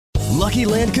Lucky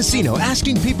Land Casino,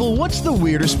 asking people, what's the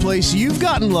weirdest place you've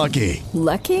gotten lucky?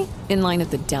 Lucky? In line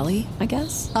at the deli, I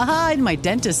guess? Aha, in my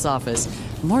dentist's office.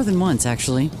 More than once,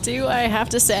 actually. Do I have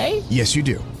to say? Yes, you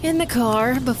do. In the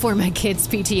car before my kids'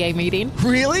 PTA meeting.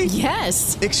 Really?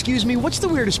 Yes. Excuse me, what's the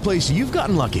weirdest place you've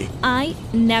gotten lucky? I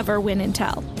never win and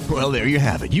tell. Well, there you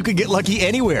have it. You can get lucky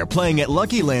anywhere, playing at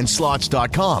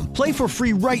LuckyLandSlots.com. Play for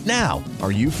free right now.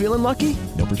 Are you feeling lucky?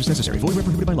 No purchase necessary. Void where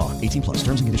prohibited by law. 18 plus.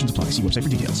 Terms and conditions apply. See website for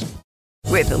details.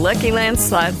 With the Lucky Land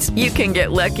Slots, you can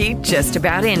get lucky just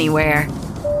about anywhere.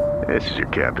 This is your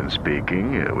captain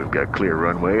speaking. We've got clear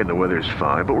runway and the weather's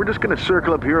fine, but we're just going to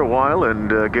circle up here a while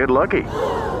and get lucky.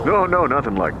 No,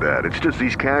 nothing like that. It's just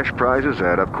these cash prizes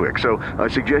add up quick. So I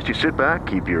suggest you sit back,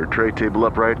 keep your tray table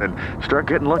upright, and start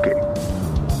getting lucky.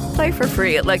 Play for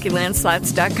free at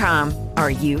LuckyLandSlots.com.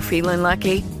 Are you feeling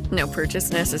lucky? No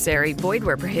purchase necessary. Void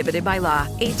where prohibited by law.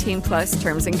 18 plus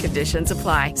terms and conditions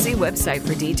apply. See website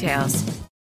for details.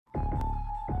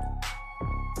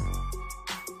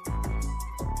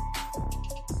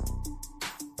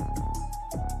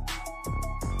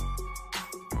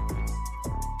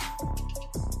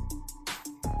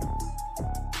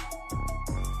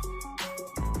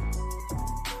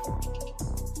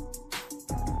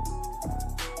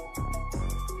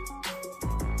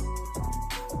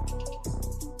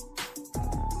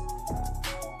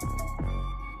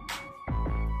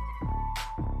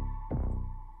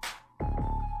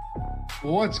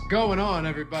 What's going on,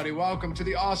 everybody? Welcome to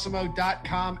the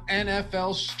Awesemo.com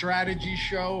NFL Strategy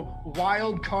Show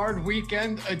Wild Card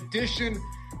Weekend Edition.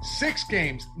 6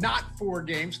 games, not 4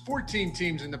 games, 14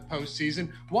 teams in the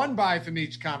postseason, 1 bye from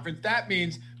each conference. That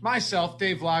means myself,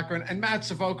 Dave Loughran, and Matt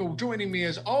Savoca, joining me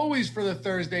as always for the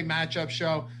Thursday matchup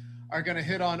show, are going to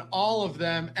hit on all of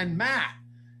them. And Matt,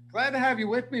 glad to have you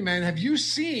with me, man. Have you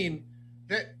seen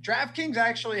that DraftKings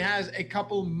actually has a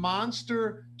couple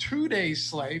monster 2-day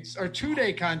slates or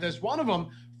 2-day contests? One of them,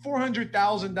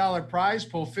 $400,000 prize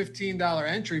pool, $15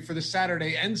 entry for the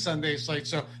Saturday and Sunday slate.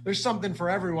 So there's something for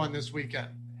everyone this weekend.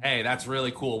 Hey, that's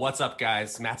really cool. What's up,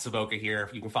 guys? Matt Savoca here.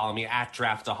 You can follow me at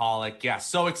Draftaholic. Yeah,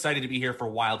 so excited to be here for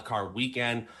Wild Card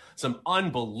Weekend. Some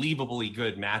unbelievably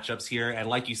good matchups here. And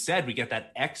like you said, we get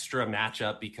that extra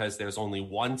matchup because there's only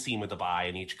one team with a bye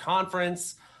in each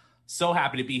conference. So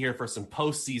happy to be here for some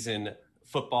postseason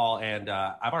football. And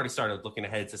I've already started looking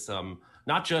ahead to some,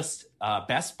 not just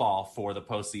best ball for the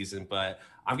postseason, but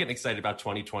I'm getting excited about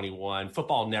 2021.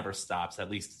 Football never stops, at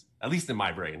least in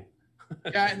my brain.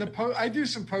 Yeah, and I do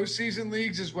some postseason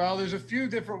leagues as well. There's a few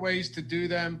different ways to do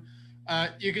them.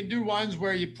 You can do ones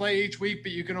where you play each week,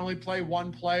 but you can only play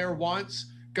one player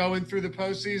once going through the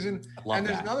postseason. And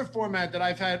there's another format that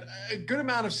I've had a good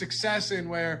amount of success in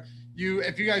where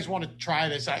if you guys want to try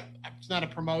this, it's not a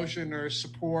promotion or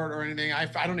support or anything. I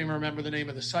don't even remember the name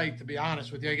of the site, to be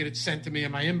honest with you. I get it sent to me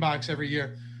in my inbox every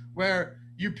year, where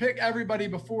you pick everybody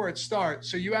before it starts.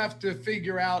 So you have to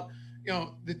figure out,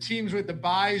 the teams with the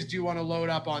buys, do you want to load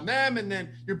up on them? And then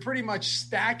you're pretty much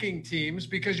stacking teams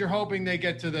because you're hoping they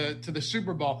get to the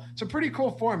Super Bowl. It's a pretty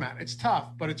cool format. It's tough,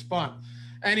 but it's fun.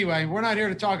 Anyway, we're not here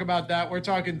to talk about that. We're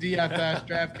talking DFS,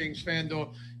 DraftKings,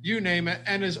 FanDuel, you name it.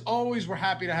 And as always, we're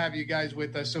happy to have you guys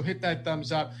with us. So hit that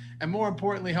thumbs up. And more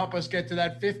importantly, help us get to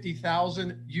that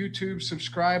 50,000 YouTube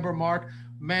subscriber mark.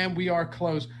 Man, we are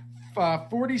close.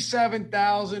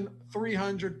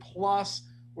 47,300 plus.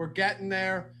 We're getting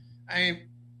there.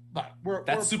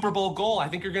 That Super Bowl goal, I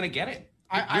think you're going to get it.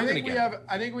 I think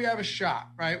we have a shot,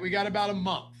 right? We got about a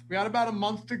month.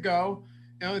 To go.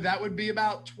 That would be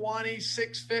about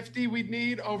 2,650 we'd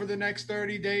need over the next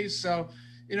 30 days. So,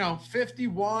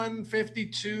 51,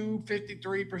 52,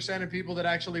 53% of people that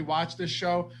actually watch this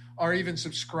show are even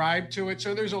subscribed to it.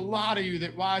 So there's a lot of you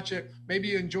that watch it. Maybe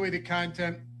you enjoy the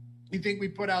content. You think we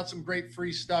put out some great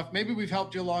free stuff. Maybe we've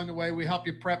helped you along the way. We help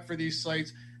you prep for these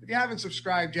slates. If you haven't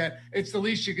subscribed yet, it's the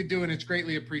least you could do, and it's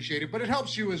greatly appreciated. But it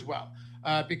helps you as well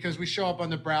because we show up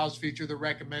on the browse feature, the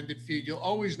recommended feed. You'll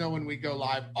always know when we go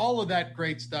live, all of that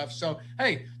great stuff. So,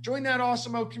 hey, join that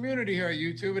Awesemo community here at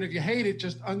YouTube. And if you hate it,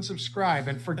 just unsubscribe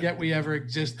and forget we ever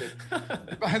existed.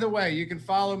 By the way, you can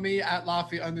follow me at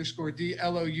Laughy_D,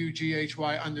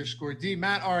 LOUGHY_D.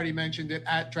 Matt already mentioned it,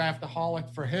 at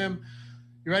Draftaholic for him.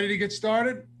 You ready to get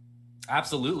started?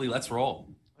 Absolutely. Let's roll.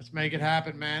 Let's make it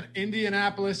happen, man.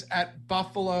 Indianapolis at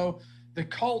Buffalo. The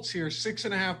Colts here,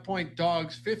 6.5-point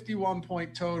dogs,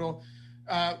 51-point total.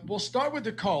 We'll start with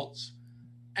the Colts,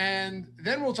 and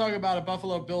then we'll talk about a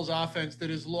Buffalo Bills offense that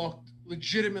has looked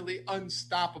legitimately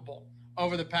unstoppable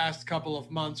over the past couple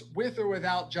of months. With or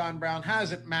without John Brown,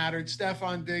 hasn't mattered.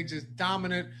 Stephon Diggs is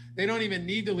dominant. They don't even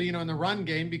need to lean on the run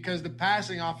game because the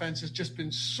passing offense has just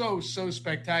been so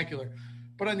spectacular.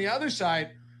 But on the other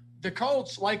side, the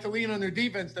Colts like to lean on their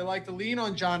defense. They like to lean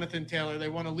on Jonathan Taylor. They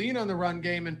want to lean on the run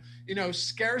game and,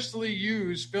 scarcely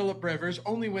use Phillip Rivers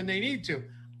only when they need to.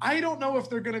 I don't know if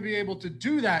they're going to be able to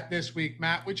do that this week,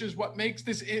 Matt, which is what makes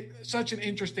this such an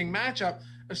interesting matchup,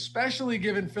 especially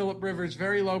given Phillip Rivers'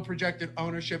 very low projected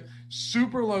ownership,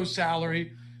 super low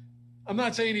salary. I'm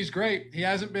not saying he's great. He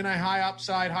hasn't been a high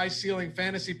upside, high ceiling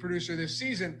fantasy producer this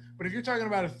season. But if you're talking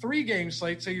about a 3-game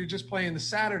slate, say you're just playing the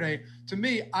Saturday, to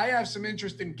me, I have some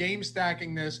interest in game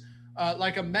stacking this,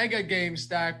 like a mega game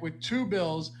stack with 2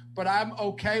 Bills. But I'm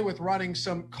okay with running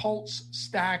some Colts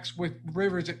stacks with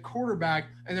Rivers at quarterback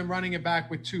and then running it back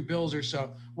with 2 Bills or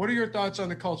so. What are your thoughts on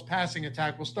the Colts passing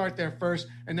attack? We'll start there first,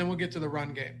 and then we'll get to the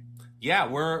run game. Yeah,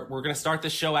 we're going to start the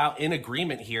show out in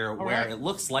agreement here, All where right. It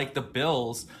looks like the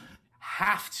Bills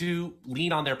have to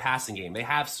lean on their passing game. They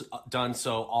have done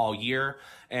so all year.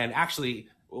 And actually,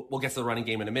 we'll get to the running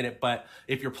game in a minute, but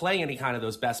if you're playing any kind of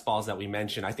those best balls that we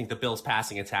mentioned, I think the Bills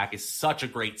passing attack is such a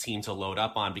great team to load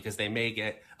up on because they may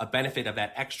get a benefit of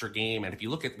that extra game. And if you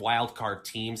look at wild card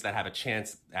teams that have a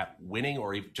chance at winning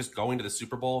or even just going to the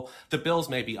Super Bowl, the Bills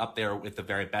may be up there with the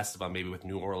very best of them, maybe with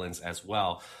New Orleans as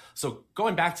well. So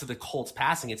going back to the Colts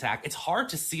passing attack, it's hard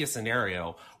to see a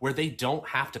scenario where they don't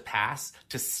have to pass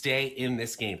to stay in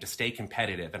this game, to stay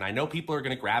competitive. And I know people are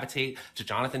going to gravitate to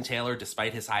Jonathan Taylor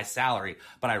despite his high salary,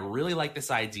 but I really like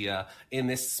this idea in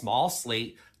this small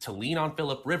slate to lean on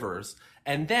Phillip Rivers.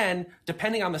 And then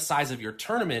depending on the size of your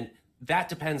tournament,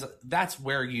 that's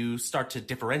where you start to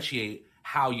differentiate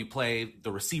how you play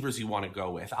the receivers you want to go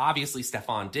with. Obviously,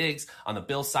 Stephon Diggs on the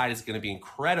Bills side is going to be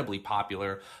incredibly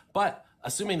popular, but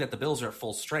assuming that the Bills are at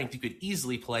full strength, you could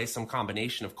easily play some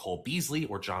combination of Cole Beasley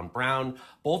or John Brown.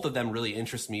 Both of them really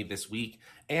interest me this week.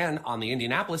 And on the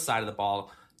Indianapolis side of the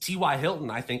ball, T.Y.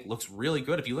 Hilton, I think, looks really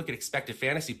good. If you look at expected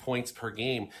fantasy points per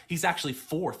game, he's actually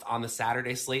 4th on the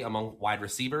Saturday slate among wide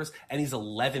receivers, and he's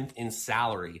 11th in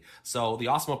salary. So the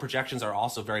Osmo projections are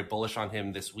also very bullish on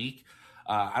him this week.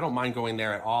 I don't mind going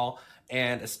there at all.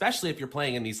 And especially if you're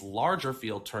playing in these larger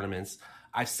field tournaments,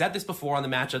 I've said this before on the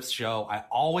Matchups show. I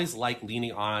always like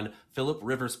leaning on Phillip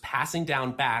Rivers passing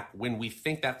down back when we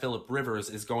think that Phillip Rivers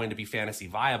is going to be fantasy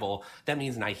viable. That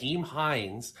means Nyheim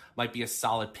Hines might be a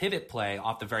solid pivot play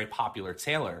off the very popular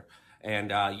Taylor.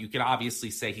 And you can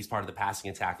obviously say he's part of the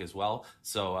passing attack as well.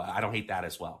 So I don't hate that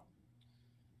as well.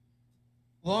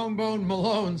 Longbone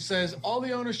Malone says, all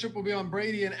the ownership will be on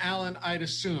Brady and Allen, I'd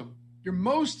assume. You're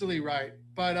mostly right,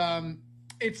 but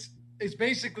it's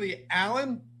basically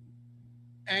Allen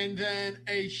and then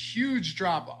a huge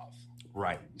drop-off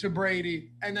right to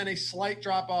Brady, and then a slight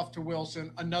drop-off to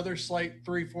Wilson, another slight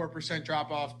 3-4%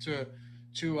 drop-off to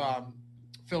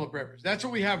Phillip Rivers. That's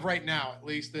what we have right now, at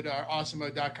least at our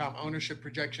Awesemo.com ownership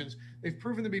projections. They've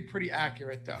proven to be pretty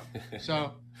accurate, though.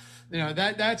 So,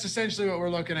 that's essentially what we're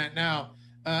looking at now.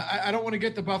 I don't want to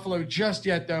get to Buffalo just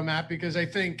yet, though, Matt, because I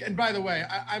think – and by the way,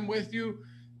 I'm with you.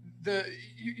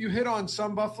 You hit on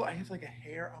some Buffalo. I have like a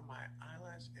hair on my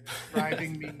eyelash, and it's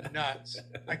driving me nuts.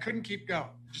 I couldn't keep going.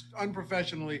 Just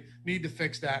unprofessionally need to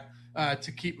fix that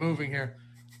to keep moving here.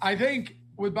 I think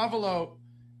with Buffalo,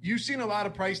 you've seen a lot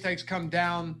of price tags come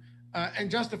down, and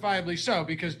justifiably so,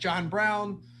 because John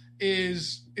Brown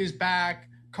is back.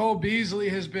 Cole Beasley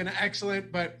has been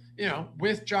excellent, but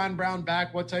with John Brown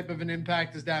back, what type of an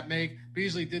impact does that make?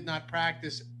 Beasley did not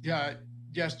practice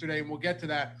yesterday, and we'll get to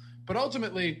that. But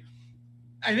ultimately,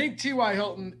 I think T.Y.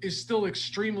 Hilton is still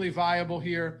extremely viable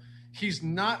here. He's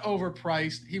not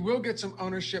overpriced. He will get some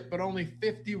ownership, but only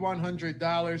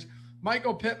 $5,100.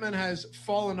 Michael Pittman has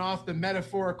fallen off the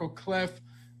metaphorical cliff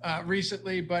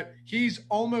recently, but he's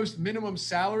almost minimum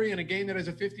salary in a game that has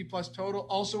a 50-plus total.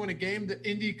 Also in a game that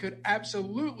Indy could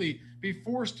absolutely be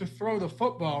forced to throw the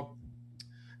football.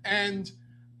 And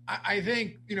I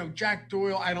think, Jack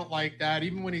Doyle, I don't like that.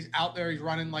 Even when he's out there, he's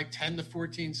running like 10 to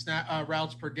 14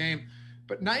 routes per game.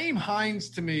 But Nyheim Hines,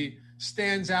 to me,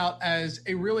 stands out as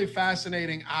a really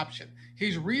fascinating option.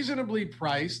 He's reasonably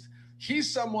priced.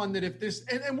 He's someone that if this,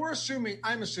 and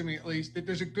I'm assuming at least, that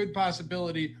there's a good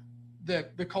possibility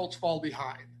that the Colts fall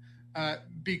behind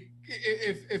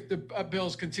if the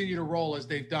Bills continue to roll as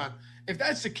they've done. If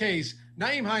that's the case,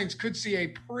 Nyheim Hines could see a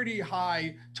pretty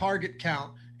high target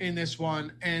count in this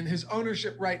one, and his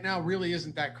ownership right now really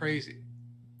isn't that crazy.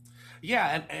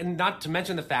 Yeah, and not to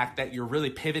mention the fact that you're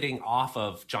really pivoting off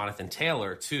of Jonathan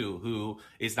Taylor, too, who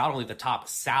is not only the top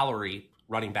salary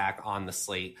running back on the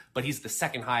slate, but he's the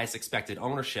second highest expected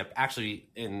ownership. Actually,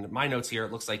 in my notes here,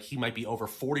 it looks like he might be over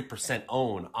 40%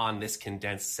 owned on this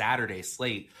condensed Saturday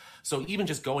slate. So even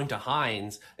just going to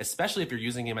Hines, especially if you're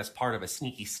using him as part of a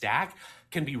sneaky stack,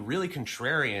 can be really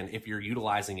contrarian if you're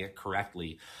utilizing it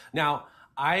correctly. Now,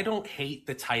 I don't hate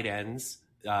the tight ends,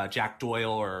 Jack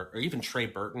Doyle or even Trey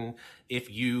Burton, if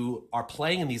you are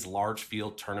playing in these large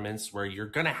field tournaments where you're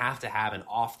going to have an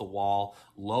off the wall,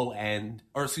 low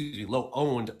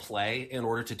owned play in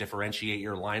order to differentiate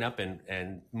your lineup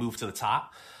and move to the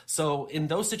top. So in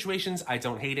those situations, I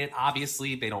don't hate it.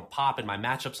 Obviously, they don't pop in my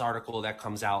matchups article that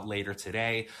comes out later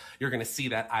today. You're going to see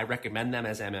that I recommend them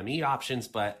as MME options,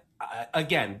 but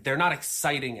again, they're not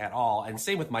exciting at all. And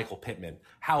same with Michael Pittman.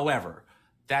 However,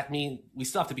 that means we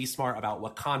still have to be smart about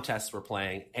what contests we're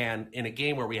playing. And in a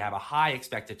game where we have a high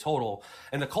expected total,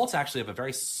 and the Colts actually have a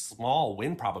very small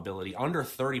win probability, under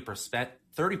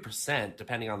 30%,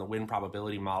 depending on the win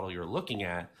probability model you're looking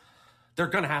at, they're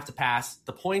going to have to pass.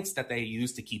 The points that they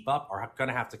use to keep up are going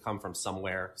to have to come from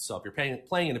somewhere. So if you're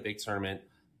playing in a big tournament,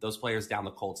 those players down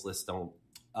the Colts list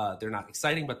they're not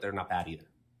exciting, but they're not bad either.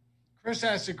 Chris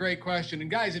asked a great question. And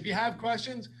guys, if you have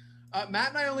questions, Matt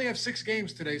and I only have 6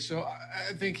 games today, so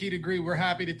I think he'd agree. We're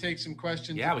happy to take some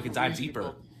questions. Yeah, we can dive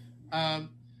deeper.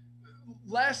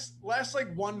 Less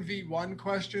like 1v1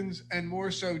 questions and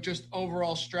more so just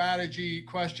overall strategy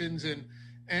questions and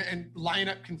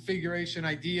lineup configuration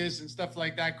ideas and stuff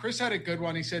like that. Chris had a good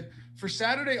one. He said, for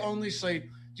Saturday only slate,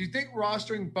 do you think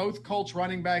rostering both Colts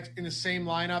running backs in the same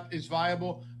lineup is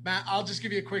viable? Matt, I'll just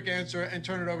give you a quick answer and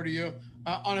turn it over to you.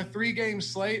 On a 3-game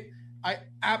slate, I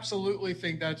absolutely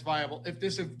think that's viable. If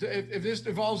this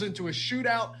evolves into a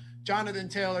shootout, Jonathan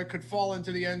Taylor could fall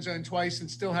into the end zone twice and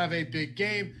still have a big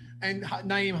game, and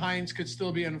Nyheim Hines could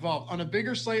still be involved. On a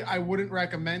bigger slate, I wouldn't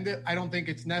recommend it. I don't think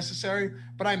it's necessary,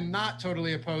 but I'm not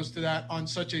totally opposed to that on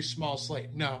such a small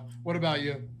slate. No. What about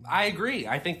you? I agree.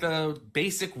 I think the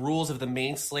basic rules of the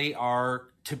main slate are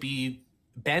to be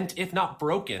bent, if not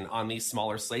broken, on these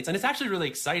smaller slates. And it's actually really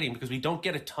exciting because we don't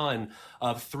get a ton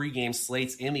of 3-game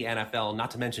slates in the NFL,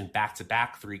 not to mention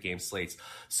back-to-back 3-game slates.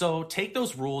 So take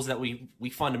those rules that we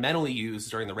fundamentally use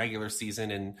during the regular season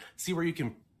and see where you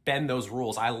can bend those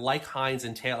rules. I like Hines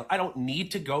and Taylor. I don't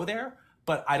need to go there,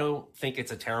 but I don't think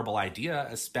it's a terrible idea,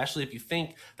 especially if you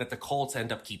think that the Colts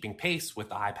end up keeping pace with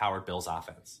the high-powered Bills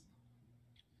offense.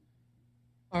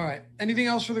 All right. Anything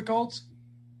else for the Colts?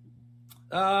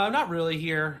 Not really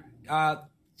here. I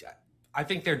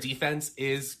think their defense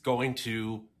is going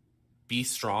to be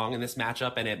strong in this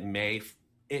matchup, and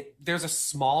there's a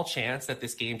small chance that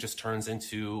this game just turns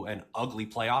into an ugly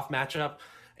playoff matchup.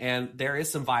 And there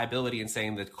is some viability in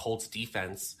saying that Colts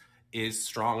defense is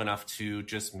strong enough to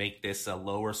just make this a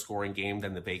lower scoring game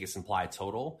than the Vegas implied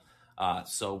total.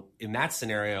 So in that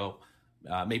scenario,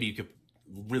 maybe you could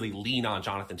really lean on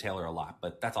Jonathan Taylor a lot,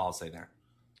 but that's all I'll say there.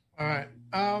 All right.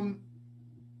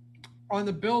 On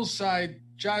the Bills side,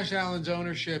 Josh Allen's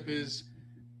ownership is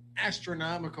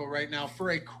astronomical right now for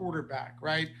a quarterback,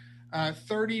 right?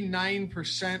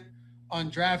 39%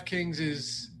 on DraftKings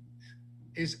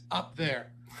is up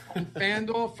there. On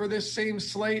FanDuel for this same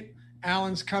slate,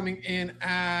 Allen's coming in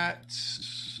at,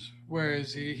 where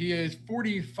is he? He is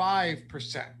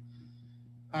 45%.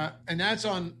 And that's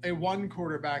on a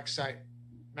 1-quarterback site,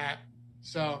 Matt.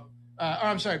 So,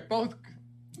 I'm sorry, both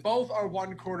are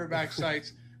 1-quarterback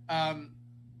sites.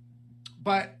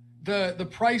 But the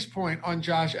price point on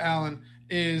Josh Allen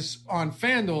is on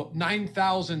FanDuel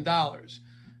 $9,000.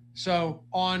 So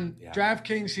on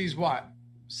DraftKings, he's what?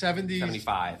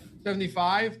 75.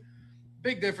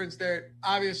 Big difference there.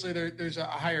 Obviously, there's a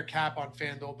higher cap on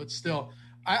FanDuel, but still,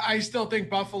 I still think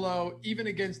Buffalo, even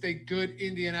against a good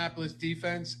Indianapolis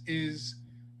defense, is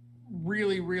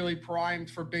really, really primed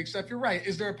for big stuff. You're right.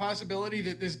 Is there a possibility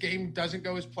that this game doesn't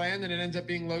go as planned and it ends up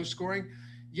being low scoring?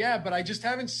 Yeah, but I just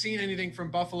haven't seen anything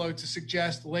from Buffalo to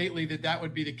suggest lately that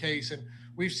would be the case. And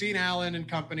we've seen Allen and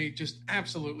company just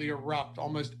absolutely erupt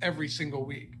almost every single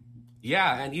week.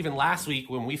 Yeah, and even last week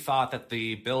when we thought that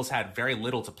the Bills had very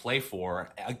little to play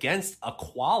for against a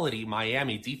quality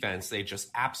Miami defense, they just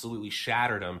absolutely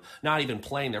shattered them, not even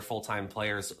playing their full-time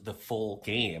players the full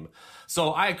game.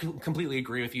 So I completely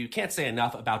agree with you. Can't say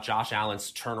enough about Josh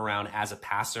Allen's turnaround as a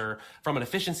passer. From an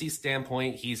efficiency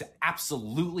standpoint, he's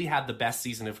absolutely had the best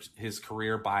season of his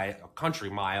career by a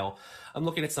country mile. I'm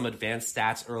looking at some advanced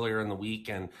stats earlier in the week,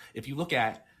 and if you look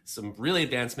at some really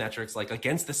advanced metrics like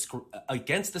against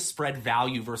the spread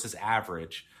value versus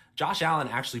average, Josh Allen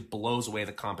actually blows away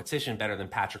the competition better than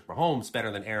Patrick Mahomes,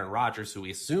 better than Aaron Rodgers, who we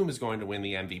assume is going to win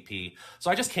the MVP. So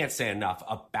I just can't say enough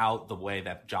about the way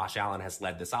that Josh Allen has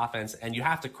led this offense. And you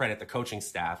have to credit the coaching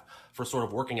staff for sort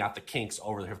of working out the kinks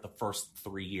over the first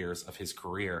 3 years of his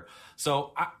career.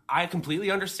 So I completely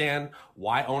understand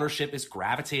why ownership is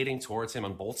gravitating towards him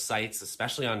on both sites,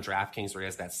 especially on DraftKings, where he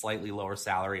has that slightly lower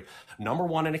salary. Number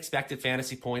one in expected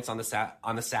fantasy points on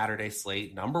the Saturday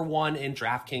slate. Number one in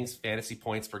DraftKings fantasy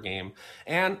points per game.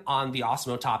 And on the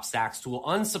Osmo Top Stacks tool,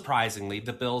 unsurprisingly,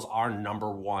 the Bills are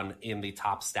number one in the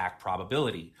top stack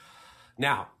probability.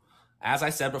 Now, as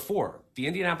I said before, the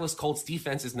Indianapolis Colts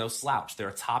defense is no slouch. They're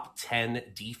a top 10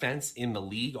 defense in the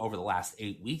league over the last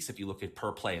 8 weeks if you look at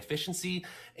per play efficiency.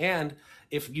 And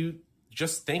if you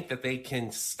just think that they can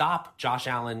stop Josh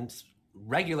Allen's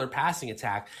regular passing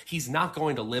attack, he's not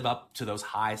going to live up to those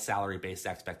high salary-based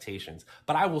expectations.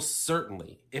 But I will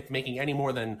certainly, if making any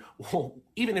more than, well,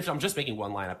 even if I'm just making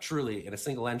one lineup, truly in a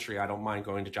single entry, I don't mind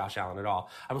going to Josh Allen at all.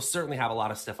 I will certainly have a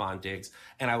lot of Stephon Diggs,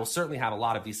 and I will certainly have a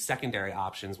lot of these secondary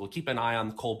options. We'll keep an eye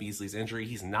on Cole Beasley's injury.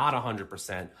 He's not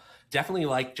 100%. Definitely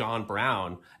like John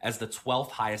Brown as the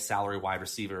 12th highest salary wide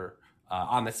receiver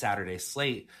on the Saturday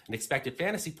slate. And expected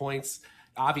fantasy points,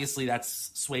 obviously,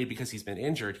 that's swayed because he's been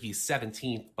injured. He's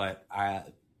 17th, but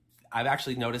I've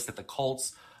actually noticed that the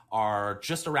Colts are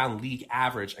just around league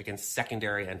average against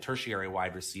secondary and tertiary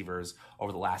wide receivers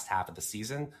over the last half of the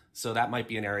season. So that might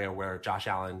be an area where Josh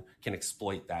Allen can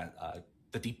exploit that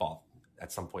the deep ball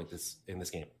at some point in this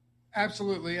game.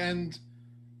 Absolutely. And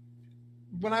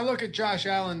when I look at Josh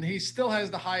Allen, he still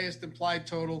has the highest implied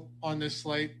total on this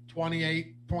slate,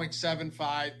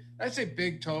 28.75. That's a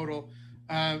big total.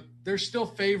 They're still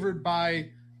favored by,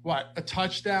 a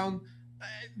touchdown?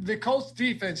 The Colts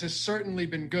defense has certainly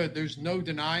been good. There's no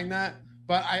denying that.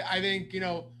 But I think,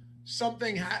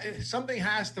 something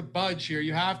has to budge here.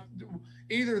 You have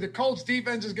either the Colts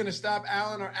defense is going to stop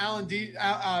Allen,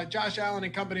 or Josh Allen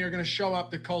and company are going to show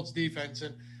up the Colts defense.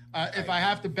 And if I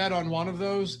have to bet on one of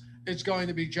those, it's going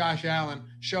to be Josh Allen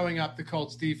showing up the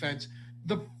Colts defense.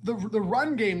 The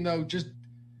run game, though,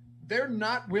 they're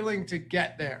not willing to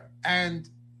get there. And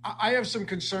I have some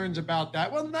concerns about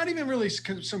that. Well, not even really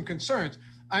some concerns.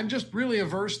 I'm just really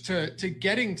averse to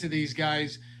getting to these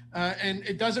guys. And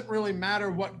it doesn't really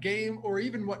matter what game or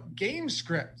even what game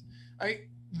script.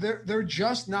 They're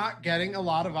just not getting a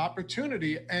lot of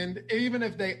opportunity. And even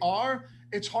if they are,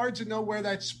 it's hard to know where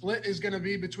that split is going to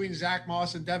be between Zach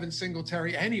Moss and Devin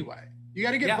Singletary anyway. You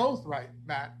got to get both right,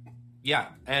 Matt. Yeah,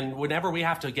 and whenever we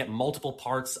have to get multiple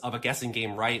parts of a guessing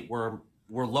game right, we're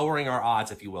lowering our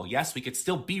odds, if you will. Yes, we could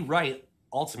still be right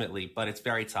ultimately, but it's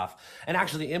very tough. And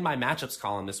actually, in my matchups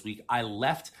column this week, I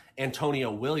left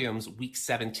Antonio Williams' week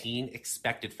 17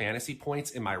 expected fantasy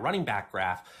points in my running back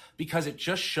graph because it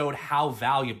just showed how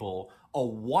valuable a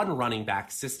one running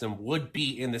back system would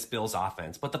be in this Bills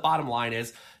offense. But the bottom line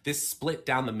is this split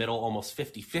down the middle, almost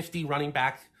 50-50 running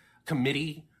back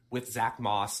committee with Zach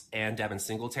Moss and Devin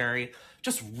Singletary,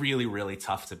 just really, really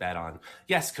tough to bet on.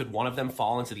 Yes, could one of them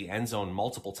fall into the end zone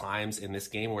multiple times in this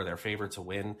game where they're favored to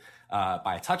win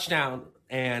by a touchdown,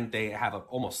 and they have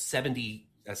almost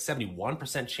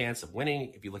 71% chance of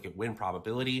winning if you look at win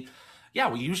probability? Yeah,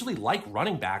 we usually like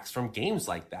running backs from games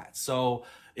like that. So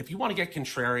if you want to get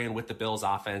contrarian with the Bills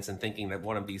offense and thinking that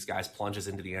one of these guys plunges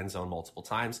into the end zone multiple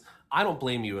times, I don't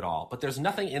blame you at all. But there's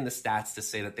nothing in the stats to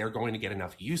say that they're going to get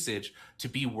enough usage to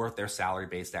be worth their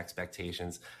salary-based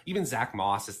expectations. Even Zach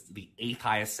Moss is the 8th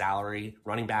highest salary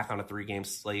running back on a 3-game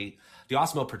slate. The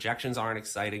Osmo projections aren't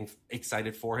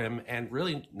excited for him, and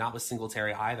really not with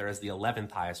Singletary either as the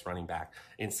 11th highest running back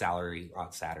in salary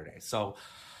on Saturday. So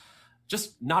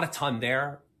just not a ton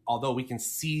there, although we can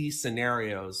see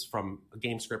scenarios from a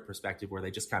game script perspective where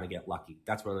they just kind of get lucky.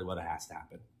 That's really what has to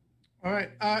happen. All right.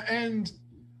 And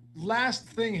last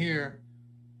thing here,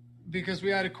 because we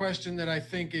had a question that I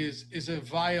think is a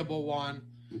viable one.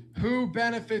 Who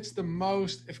benefits the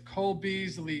most if Cole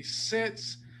Beasley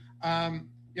sits?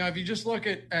 If you just look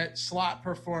at slot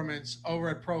performance over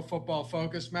at Pro Football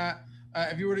Focus, Matt,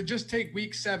 if you were to just take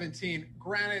week 17,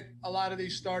 granted, a lot of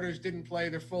these starters didn't play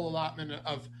their full allotment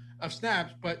of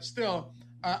snaps, but still,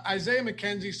 Isaiah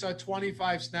McKenzie saw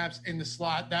 25 snaps in the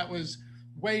slot. That was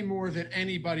way more than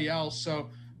anybody else. So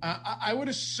I would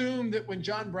assume that when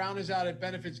John Brown is out, it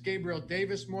benefits Gabriel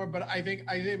Davis more, but I think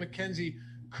Isaiah McKenzie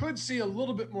could see a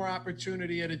little bit more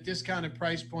opportunity at a discounted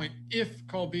price point if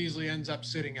Cole Beasley ends up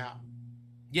sitting out.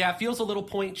 Yeah, it feels a little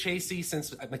point chasey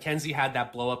since McKenzie had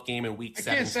that blow-up game in week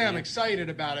 17. I can't say I'm excited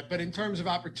about it, but in terms of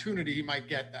opportunity, he might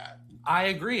get that. I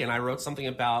agree, and I wrote something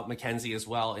about McKenzie as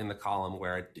well in the column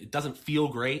where it doesn't feel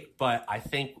great, but I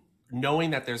think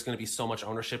knowing that there's going to be so much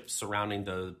ownership surrounding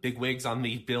the bigwigs on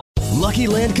the Bills. Lucky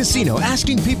Land Casino,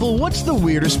 asking people, what's the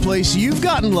weirdest place you've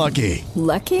gotten lucky?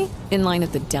 Lucky? In line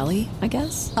at the deli, I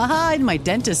guess? Aha, in my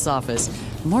dentist's office.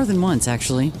 More than once,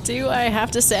 actually. Do I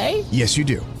have to say? Yes, you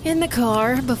do. In the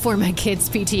car before my kids'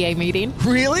 PTA meeting.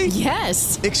 Really?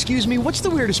 Yes. Excuse me, what's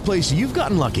the weirdest place you've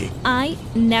gotten lucky? I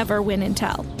never win and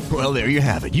tell. Well, there you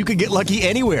have it. You can get lucky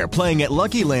anywhere, playing at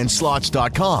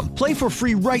LuckyLandSlots.com. Play for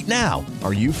free right now.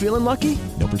 Are you feeling lucky?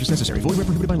 No purchase necessary. Void where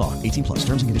prohibited by law. 18 plus.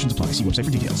 Terms and conditions apply. See website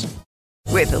for details.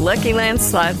 With the Lucky Land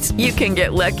Slots, you can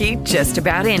get lucky just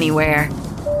about anywhere.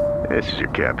 This is your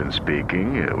captain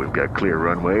speaking. We've got clear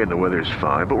runway and the weather's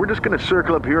fine, but we're just going to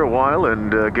circle up here a while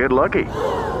and get lucky.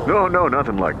 No,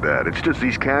 nothing like that. It's just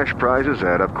these cash prizes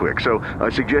add up quick. So I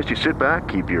suggest you sit back,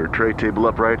 keep your tray table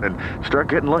upright, and start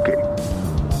getting lucky.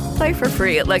 Play for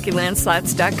free at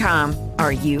LuckyLandSlots.com.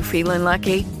 Are you feeling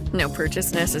lucky? No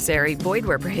purchase necessary. Void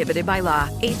where prohibited by law.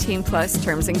 18 plus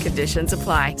terms and conditions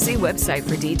apply. See website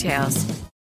for details.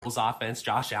 Offense,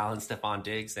 Josh Allen, Stephon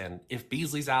Diggs, and if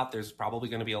Beasley's out, there's probably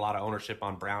going to be a lot of ownership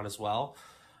on Brown as well.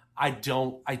 I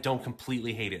don't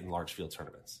completely hate it in large field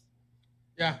tournaments.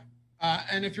 Yeah.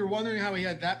 And if you're wondering how he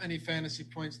had that many fantasy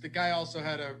points, the guy also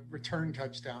had a return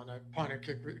touchdown, a punter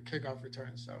kickoff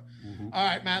return. So, All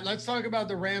right, Matt, let's talk about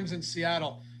the Rams in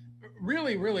Seattle.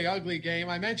 Really, really ugly game.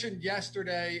 I mentioned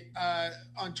yesterday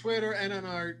on Twitter and on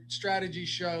our strategy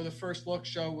show, the First Look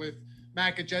show with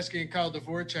Matt Kajeski and Kyle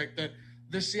Dvorchak, that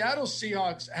the Seattle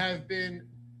Seahawks have been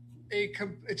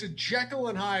it's a Jekyll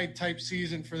and Hyde type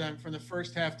season for them from the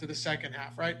first half to the second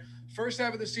half, right? First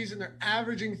half of the season, they're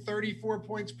averaging 34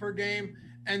 points per game,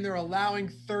 and they're allowing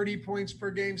 30 points per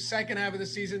game. Second half of the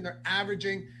season, they're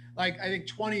averaging, I think,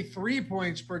 23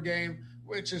 points per game,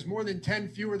 which is more than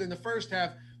 10 fewer than the first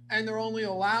half, and they're only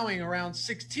allowing around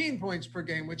 16 points per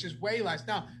game, which is way less.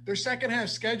 Now, their second half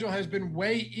schedule has been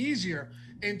way easier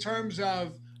in terms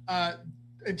of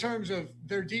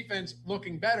their defense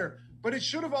looking better, but it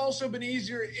should have also been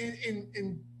easier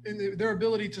in their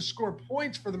ability to score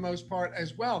points for the most part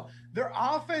as well. Their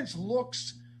offense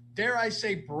looks, dare I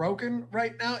say, broken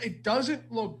right now. It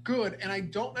doesn't look good, and I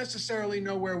don't necessarily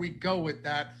know where we go with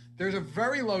that. There's a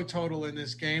very low total in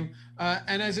this game,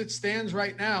 and as it stands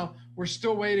right now, we're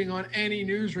still waiting on any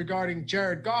news regarding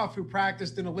Jared Goff, who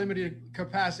practiced in a limited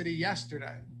capacity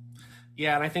yesterday.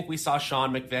 Yeah, and I think we saw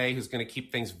Sean McVay, who's going to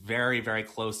keep things very, very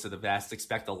close to the vest.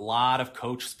 Expect a lot of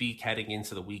coach speak heading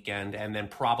into the weekend, and then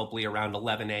probably around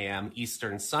 11 a.m.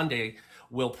 Eastern Sunday,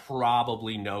 we'll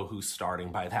probably know who's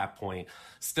starting by that point.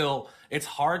 Still, it's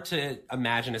hard to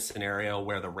imagine a scenario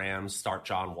where the Rams start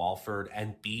John Walford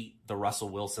and beat the Russell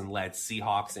Wilson-led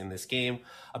Seahawks in this game.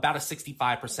 About a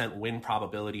 65% win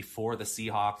probability for the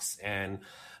Seahawks, and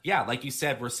yeah, like you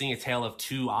said, we're seeing a tale of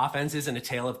two offenses and a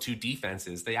tale of two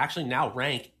defenses. They actually now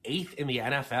rank 8th in the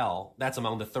NFL. That's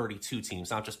among the 32 teams,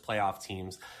 not just playoff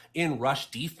teams, in rush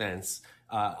defense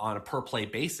on a per-play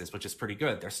basis, which is pretty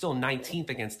good. They're still 19th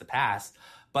against the pass,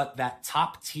 but that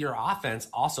top-tier offense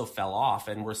also fell off,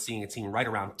 and we're seeing a team right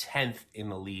around 10th in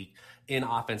the league in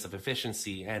offensive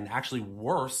efficiency, and actually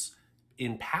worse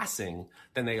in passing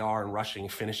than they are in rushing,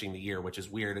 finishing the year, which is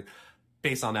weird,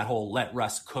 based on that whole let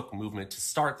Russ cook movement to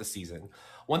start the season.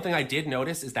 One thing I did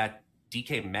notice is that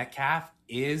DK Metcalf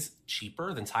is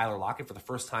cheaper than Tyler Lockett for the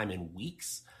first time in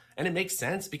weeks. And it makes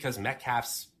sense because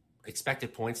Metcalf's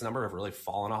expected points number have really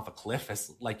fallen off a cliff,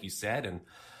 as like you said. And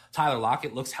Tyler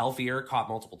Lockett looks healthier, caught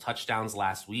multiple touchdowns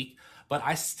last week. But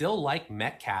I still like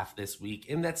Metcalf this week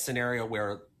in that scenario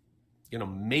where,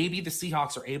 maybe the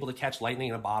Seahawks are able to catch lightning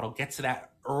in a bottle, get to that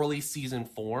early season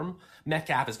form.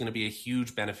 Metcalf is going to be a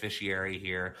huge beneficiary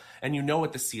here. And you know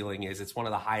what the ceiling is. It's one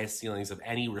of the highest ceilings of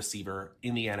any receiver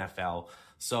in the NFL.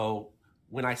 So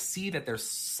when I see that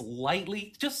there's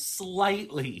just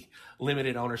slightly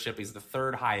limited ownership, he's the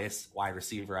third highest wide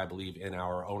receiver, I believe, in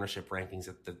our ownership rankings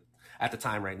at the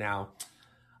time right now.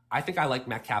 I think I like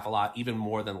Metcalf a lot, even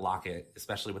more than Lockett,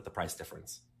 especially with the price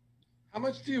difference. How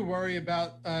much do you worry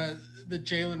about the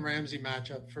Jalen Ramsey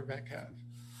matchup for Metcalf?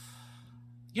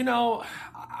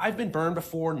 I've been burned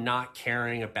before not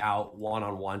caring about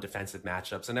one-on-one defensive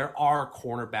matchups, and there are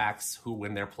cornerbacks who,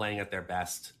 when they're playing at their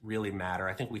best, really matter.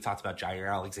 I think we talked about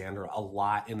Jair Alexander a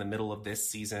lot in the middle of this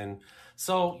season.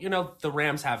 So, the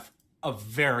Rams have a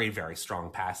very, very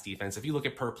strong pass defense. If you look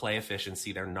at per play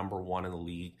efficiency, they're number one in the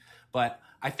league. But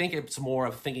I think it's more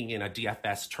of thinking in a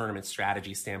DFS tournament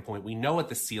strategy standpoint. We know what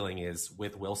the ceiling is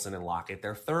with Wilson and Lockett.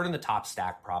 They're third in the top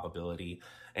stack probability,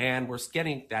 and we're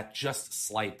getting that just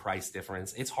slight price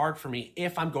difference. It's hard for me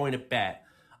if I'm going to bet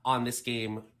on this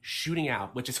game shooting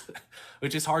out, which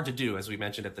is hard to do, as we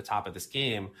mentioned at the top of this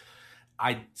game.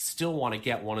 I still want to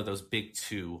get one of those big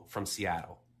two from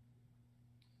Seattle.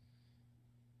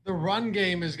 The run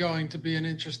game is going to be an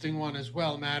interesting one as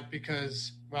well, Matt,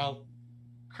 because, well,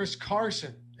 Chris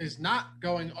Carson is not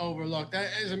going overlooked.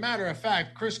 As a matter of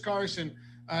fact, Chris Carson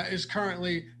is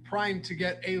currently primed to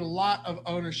get a lot of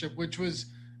ownership, which was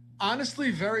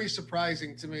honestly very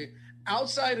surprising to me.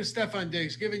 Outside of Stephon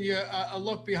Diggs, giving you a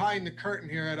look behind the curtain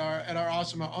here at our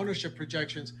awesome ownership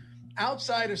projections,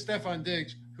 outside of Stephon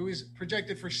Diggs, who is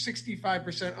projected for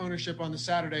 65% ownership on the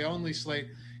Saturday only slate,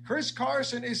 Chris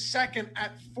Carson is second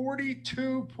at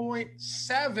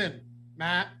 42.7,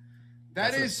 Matt.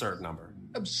 That's an absurd number.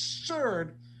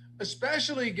 Absurd,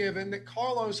 especially given that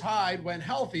Carlos Hyde, when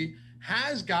healthy,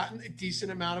 has gotten a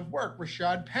decent amount of work.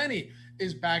 Rashad Penny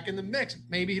is back in the mix.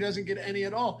 Maybe he doesn't get any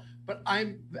at all, but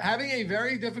I'm having a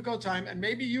very difficult time, and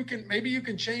maybe you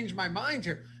can change my mind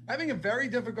here. Having a very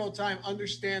difficult time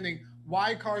understanding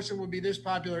why Carson would be this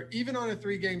popular, even on a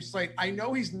 3-game slate. I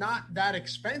know he's not that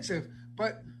expensive,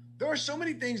 but there are so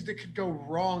many things that could go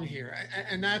wrong here,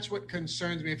 and that's what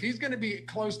concerns me. If he's going to be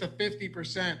close to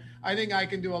 50%, I think I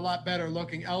can do a lot better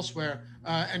looking elsewhere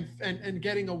and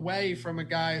getting away from a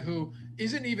guy who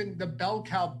isn't even the bell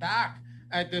cow back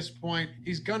at this point.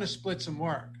 He's going to split some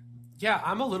work. Yeah,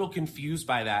 I'm a little confused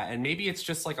by that. And maybe it's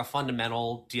just like a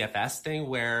fundamental DFS thing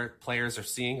where players are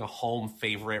seeing a home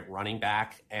favorite running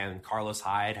back, and Carlos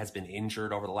Hyde has been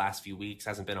injured over the last few weeks,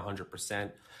 hasn't been 100%.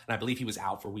 And I believe he was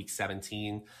out for week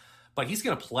 17. But he's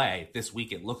going to play this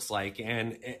week, it looks like.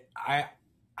 And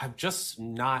I'm just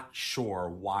not sure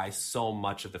why so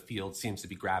much of the field seems to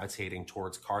be gravitating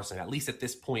towards Carson, at least at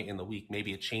this point in the week.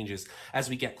 Maybe it changes as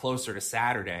we get closer to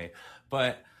Saturday.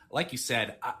 But like you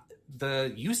said,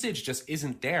 the usage just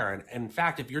isn't there. And in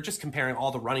fact, if you're just comparing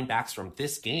all the running backs from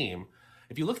this game,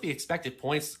 if you look at the expected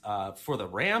points for the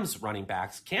Rams running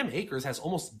backs, Cam Akers has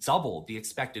almost doubled the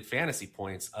expected fantasy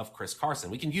points of Chris Carson.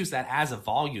 We can use that as a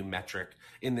volume metric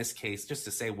in this case, just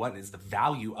to say what is the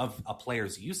value of a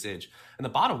player's usage. And the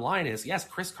bottom line is, yes,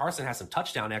 Chris Carson has some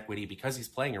touchdown equity because he's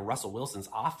playing in Russell Wilson's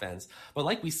offense. But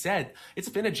like we said, it's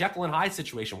been a Jekyll and Hyde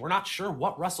situation. We're not sure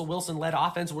what Russell Wilson-led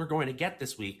offense we're going to get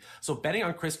this week. So betting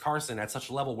on Chris Carson at such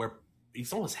a level where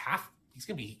he's almost he's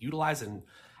going to be utilized in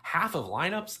half of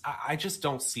lineups, I just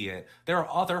don't see it. There are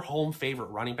other home favorite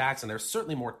running backs, and there's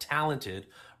certainly more talented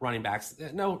running backs.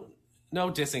 No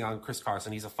dissing on Chris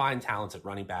Carson. He's a fine, talented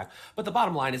running back. But the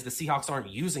bottom line is the Seahawks aren't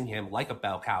using him like a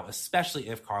bell cow, especially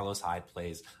if Carlos Hyde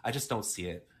plays. I just don't see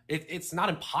it. It's not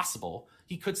impossible.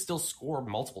 He could still score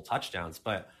multiple touchdowns,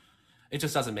 but it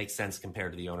just doesn't make sense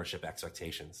compared to the ownership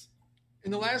expectations. In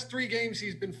the last 3 games,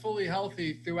 he's been fully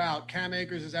healthy throughout. Cam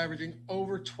Akers is averaging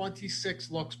over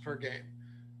 26 looks per game.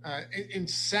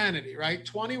 Insanity, right?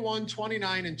 21,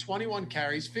 29, and 21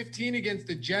 carries, 15 against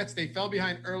the Jets. They fell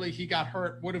behind early. He got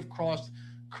hurt, would have crossed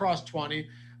 20.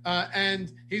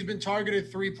 And he's been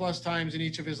targeted 3+ times in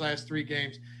each of his last 3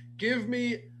 games. Give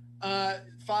me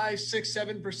 5, 6,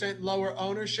 7% lower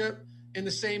ownership in the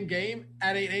same game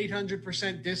at an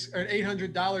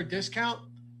 $800 discount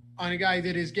on a guy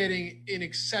that is getting an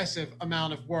excessive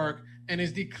amount of work and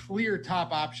is the clear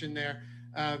top option there.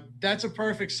 That's a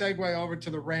perfect segue over to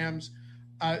the Rams.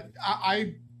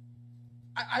 I've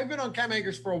been on Cam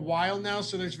Akers for a while now,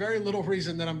 so there's very little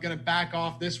reason that I'm going to back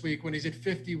off this week when he's at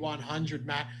 5,100,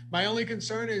 Matt. My only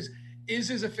concern is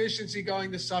his efficiency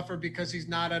going to suffer because he's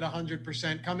not at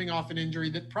 100%, coming off an injury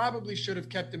that probably should have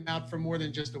kept him out for more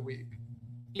than just a week?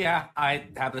 Yeah, I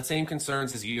have the same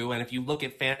concerns as you. And if you look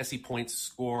at fantasy points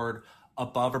scored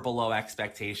above or below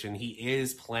expectation, he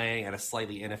is playing at a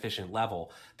slightly inefficient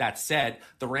level. That said,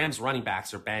 the Rams running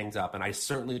backs are banged up, and I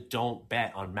certainly don't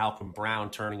bet on Malcolm Brown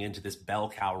turning into this bell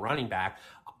cow running back.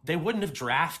 They wouldn't have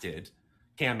drafted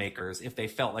Cam Akers if they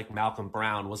felt like Malcolm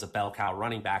Brown was a bell cow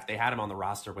running back. They had him on the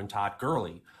roster when Todd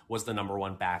Gurley was the number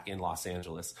 1 back in Los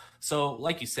Angeles. So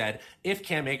like you said, if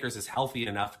Cam Akers is healthy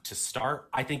enough to start,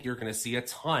 I think you're going to see a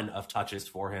ton of touches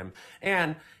for him.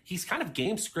 And he's kind of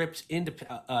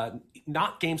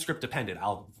not game script dependent.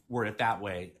 I'll word it that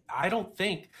way. I don't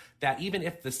think that even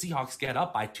if the Seahawks get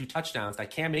up by 2 touchdowns,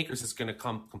 that Cam Akers is going to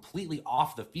come completely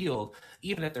off the field,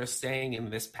 even if they're staying in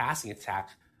this passing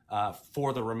attack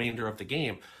for the remainder of the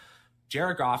game.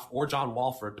 Jared Goff or John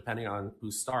Wolford, depending on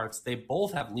who starts, they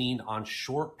both have leaned on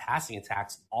short passing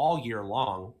attacks all year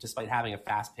long, despite having a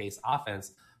fast-paced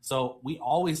offense. So we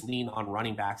always lean on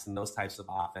running backs in those types of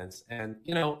offense. And,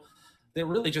 there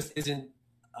really just isn't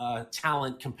a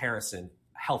talent comparison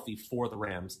healthy for the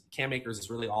Rams. Cam Akers is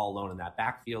really all alone in that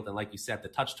backfield. And like you said, the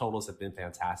touch totals have been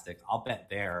fantastic. I'll bet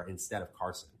there instead of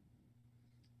Carson.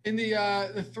 In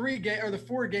the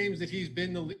 4 games that he's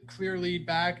been the clear lead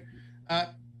back,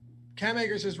 Cam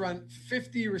Akers has run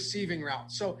 50 receiving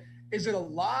routes. So is it a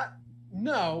lot?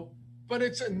 No, but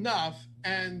it's enough.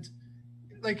 And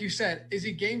like you said, is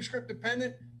he game script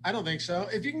dependent? I don't think so.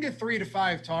 If you can get 3 to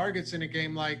 5 targets in a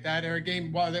game like that, or a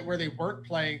game where they weren't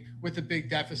playing with a big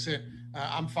deficit,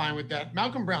 I'm fine with that.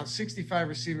 Malcolm Brown, 65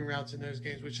 receiving routes in those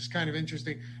games, which is kind of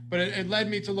interesting. But it led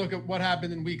me to look at what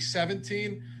happened in week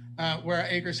 17, where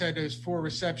Akers had those 4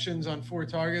 receptions on 4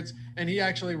 targets, and he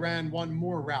actually ran one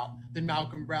more route than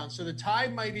Malcolm Brown. So the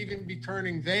tide might even be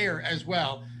turning there as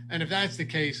well. And if that's the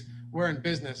case, we're in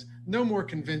business. No more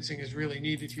convincing is really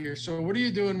needed here. So what are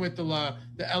you doing with the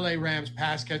LA Rams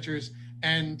pass catchers?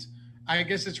 And I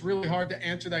guess it's really hard to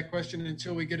answer that question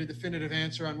until we get a definitive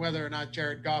answer on whether or not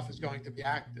Jared Goff is going to be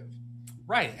active.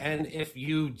 Right. And if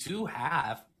you do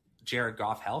have Jared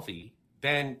Goff healthy,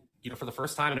 then, for the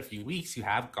first time in a few weeks, you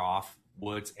have Goff,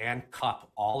 Woods, and Kupp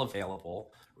all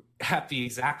available at the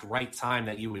exact right time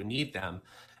that you would need them.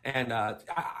 And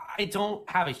I don't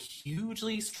have a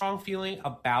hugely strong feeling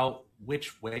about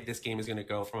which way this game is going to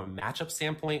go from a matchup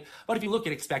standpoint. But if you look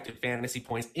at expected fantasy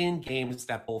points in games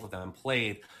that both of them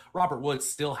played, Robert Woods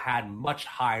still had much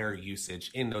higher usage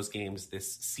in those games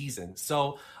this season.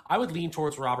 So I would lean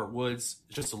towards Robert Woods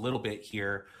just a little bit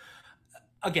here.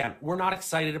 Again, we're not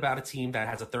excited about a team that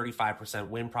has a 35%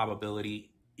 win probability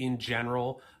in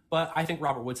general, but I think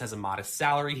Robert Woods has a modest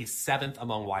salary. He's 7th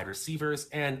among wide receivers.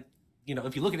 And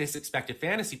if you look at his expected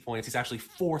fantasy points, he's actually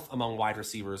 4th among wide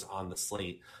receivers on the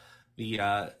slate.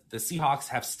 The Seahawks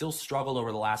have still struggled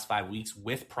over the last 5 weeks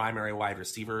with primary wide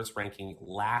receivers, ranking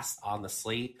last on the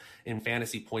slate in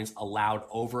fantasy points allowed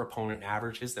over opponent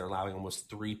averages. They're allowing almost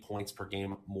 3 points per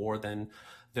game more than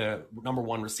the number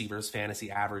 1 receiver's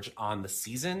fantasy average on the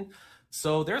season.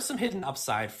 So there's some hidden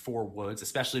upside for Woods,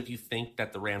 especially if you think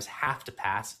that the Rams have to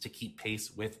pass to keep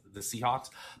pace with the Seahawks.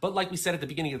 But like we said at the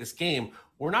beginning of this game,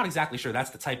 we're not exactly sure that's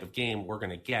the type of game we're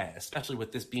going to get, especially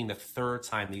with this being the 3rd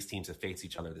time these teams have faced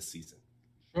each other this season.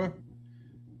 Sure.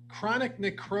 Chronic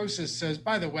Necrosis says,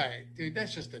 by the way, dude,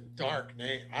 that's just a dark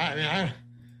name. I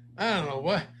don't know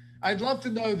what. I'd love to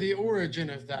know the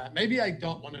origin of that. Maybe I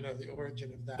don't want to know the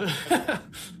origin of that.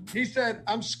 He said,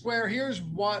 I'm square. Here's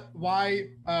why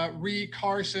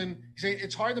Carson. He's saying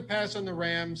it's hard to pass on the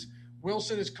Rams.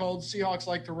 Wilson is cold. Seahawks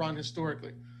like to run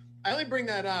historically. I only bring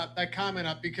that comment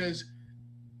up because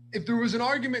if there was an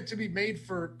argument to be made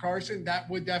for Carson, that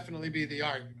would definitely be the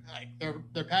argument. Like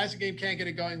their passing game can't get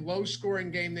it going. Low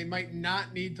scoring game. They might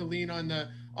not need to lean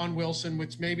on Wilson,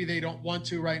 which maybe they don't want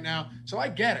to right now. So I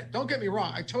get it. Don't get me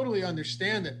wrong. I totally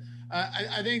understand it.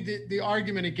 I think the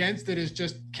argument against it is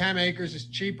just Cam Akers is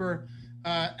cheaper.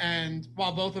 And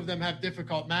while both of them have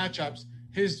difficult matchups,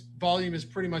 his volume is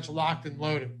pretty much locked and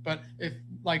loaded. But if,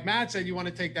 like Matt said, you want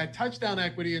to take that touchdown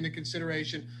equity into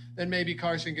consideration, then maybe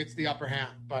Carson gets the upper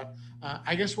hand. But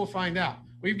I guess we'll find out.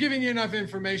 We've given you enough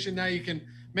information. Now you can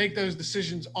make those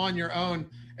decisions on your own.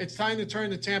 It's time to turn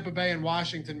to Tampa Bay and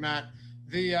Washington, Matt.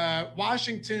 The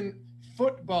Washington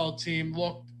football team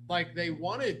looked like they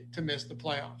wanted to miss the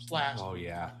playoffs last. Oh,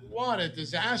 yeah. What a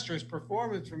disastrous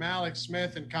performance from Alex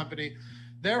Smith and company.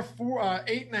 They're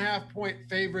 8.5-point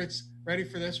favorites. Ready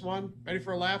for this one? Ready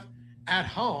for a laugh? At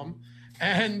home.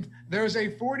 And there's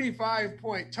a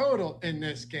 45-point total in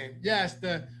this game. Yes,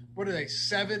 what are they,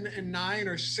 7-9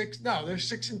 or 6? No, they're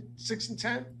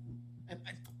 6-10. And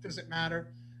does it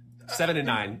matter?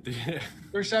 7-9.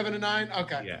 They're 7-9?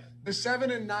 Okay. Yeah. The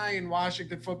 7-9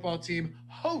 Washington football team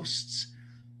hosts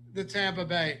the Tampa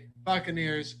Bay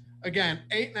Buccaneers. Again,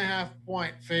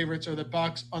 8.5-point favorites are the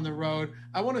Bucs on the road.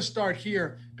 I want to start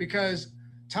here because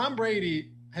Tom Brady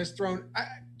has thrown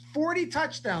 40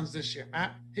 touchdowns this year,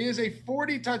 Matt. He is a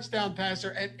 40-touchdown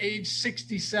passer at age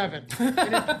 67.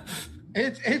 And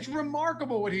it's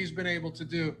remarkable what he's been able to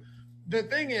do. The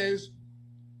thing is,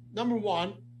 number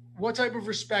one, what type of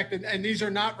respect, and these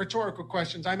are not rhetorical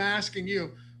questions, I'm asking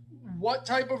you, what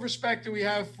type of respect do we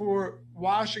have for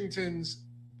Washington's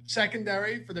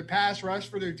secondary, for their pass rush,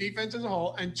 for their defense as a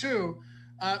whole? And two,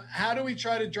 how do we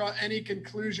try to draw any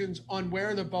conclusions on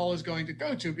where the ball is going to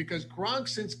go to? Because Gronk,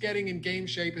 since getting in game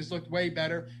shape, has looked way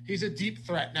better. He's a deep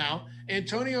threat now.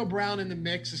 Antonio Brown in the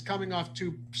mix is coming off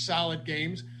 2 solid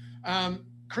games.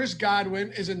 Chris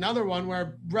Godwin is another one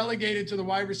where relegated to the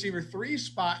wide receiver 3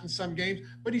 spot in some games,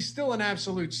 but he's still an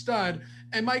absolute stud.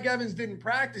 And Mike Evans didn't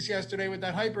practice yesterday with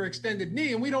that hyperextended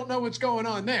knee, and we don't know what's going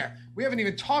on there. We haven't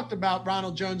even talked about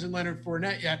Ronald Jones and Leonard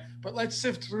Fournette yet, but let's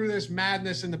sift through this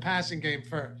madness in the passing game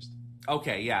first.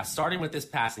 Okay, yeah, starting with this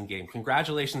passing game.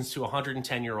 Congratulations to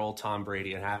 110-year-old Tom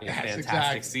Brady and having a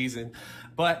fantastic season.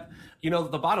 But,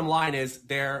 the bottom line is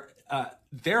they're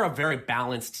a very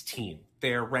balanced team.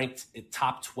 They're ranked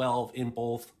top 12 in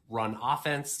both run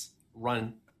offense,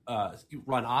 run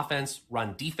run offense,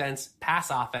 run defense, pass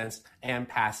offense, and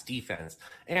pass defense.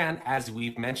 And as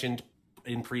we've mentioned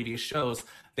in previous shows,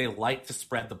 they like to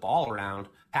spread the ball around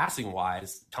passing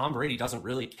wise. Tom Brady doesn't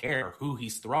really care who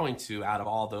he's throwing to out of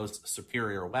all those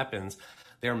superior weapons.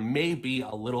 There may be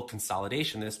a little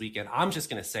consolidation this weekend. I'm just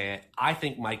going to say it. I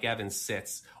think Mike Evans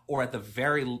sits, or at the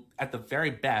very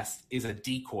best is a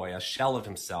decoy, a shell of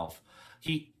himself.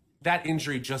 That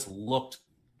injury just looked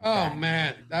bad.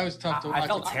 Man, that was tough to watch. I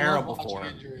felt terrible for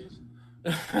him.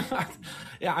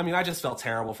 Yeah, I mean, I just felt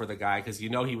terrible for the guy because he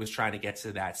was trying to get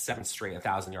to that 7th straight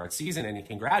 1,000-yard season, and you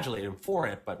congratulate him for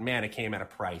it. But man, it came at a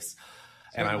price.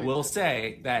 And I will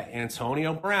say that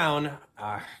Antonio Brown,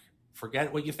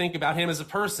 forget what you think about him as a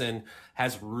person,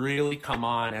 has really come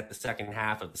on at the second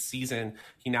half of the season.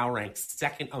 He now ranks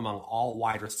 2nd among all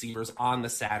wide receivers on the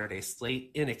Saturday slate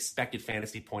in expected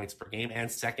fantasy points per game and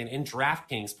 2nd in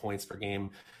DraftKings points per game.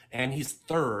 And he's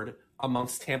 3rd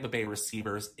amongst Tampa Bay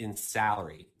receivers in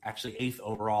salary, actually 8th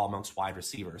overall amongst wide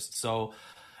receivers. So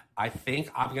I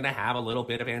think I'm going to have a little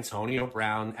bit of Antonio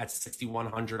Brown at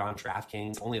 6,100 on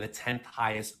DraftKings, only the 10th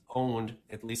highest owned,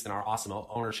 at least in our awesome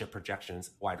ownership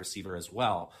projections, wide receiver as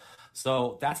well.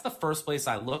 So that's the first place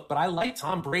I look, but I like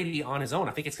Tom Brady on his own.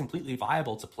 I think it's completely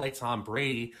viable to play Tom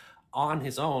Brady on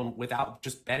his own without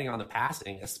just betting on the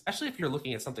passing, especially if you're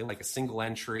looking at something like a single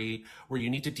entry where you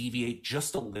need to deviate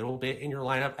just a little bit in your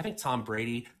lineup. I think Tom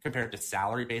Brady, compared to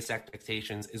salary-based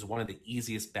expectations, is one of the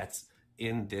easiest bets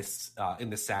in this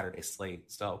Saturday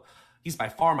slate. So he's by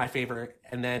far my favorite.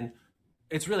 And then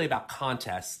it's really about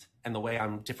contest and the way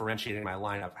I'm differentiating my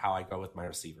lineup, how I go with my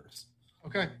receivers.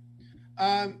 Okay.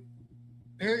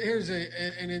 Here's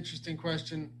an interesting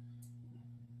question.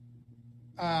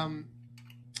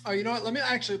 You know what? Let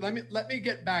me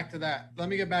get back to that. Let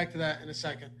me get back to that in a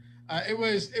second. It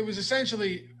was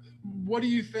essentially, what do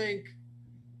you think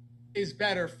is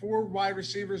better, 4 wide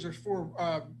receivers or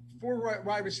 4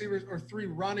 wide receivers or 3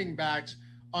 running backs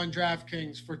on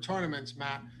DraftKings for tournaments,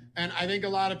 Matt? And I think a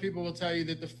lot of people will tell you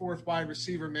that the 4th wide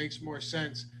receiver makes more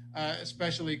sense,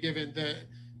 especially given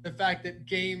the fact that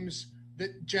games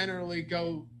that generally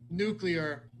go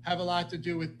nuclear have a lot to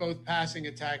do with both passing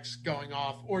attacks going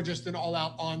off or just an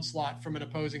all-out onslaught from an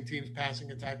opposing team's passing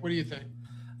attack. What do you think?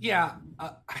 Yeah,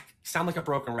 I sound like a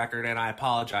broken record, and I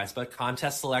apologize, but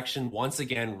contest selection, once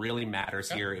again, really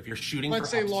matters here. If you're shooting Let's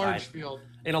for say upside, large field.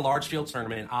 In a large field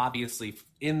tournament, obviously,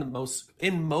 in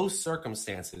most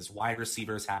circumstances, wide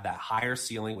receivers have that higher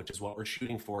ceiling, which is what we're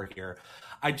shooting for here.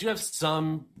 I do have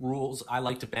some rules I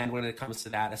like to bend when it comes to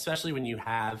that, especially when you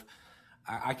have –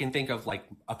 I can think of like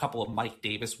a couple of Mike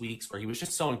Davis weeks where he was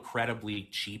just so incredibly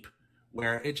cheap,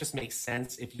 where it just makes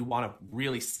sense if you want to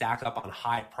really stack up on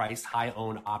high price, high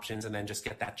owned options and then just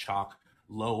get that chalk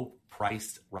low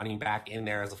priced running back in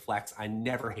there as a flex. I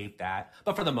never hate that.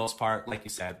 But for the most part, like you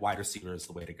said, wide receiver is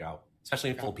the way to go, especially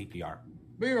in full PPR.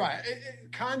 But you're right.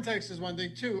 Context is one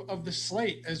thing too, of the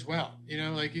slate as well. You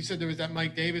know, like you said, there was that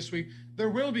Mike Davis week.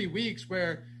 There will be weeks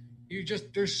where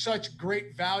there's such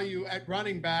great value at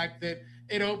running back that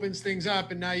it opens things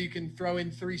up, and now you can throw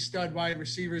in 3 stud wide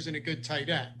receivers and a good tight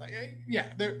end. Like, yeah,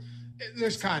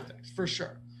 there's context for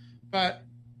sure. But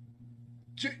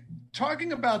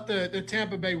talking about the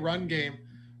Tampa Bay run game,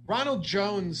 Ronald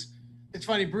Jones, it's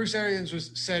funny, Bruce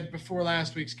Arians said before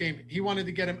last week's game, he wanted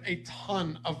to get him a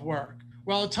ton of work.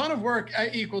 Well, a ton of work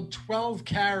equaled 12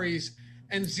 carries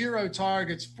and 0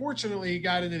 targets. Fortunately, he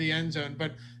got into the end zone,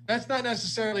 but that's not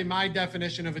necessarily my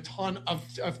definition of a ton of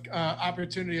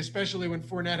opportunity, especially when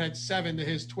Fournette had 7 to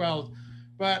his 12.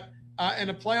 But in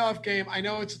a playoff game, I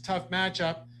know it's a tough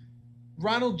matchup.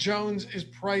 Ronald Jones is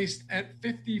priced at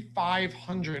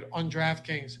 5,500 on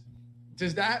DraftKings.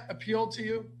 Does that appeal to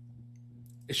you?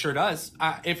 It sure does.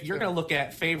 If you're going to look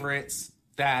at favorites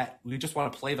that we just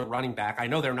want to play the running back, I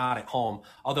know they're not at home,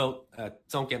 although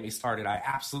don't get me started. I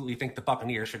absolutely think the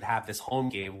Buccaneers should have this home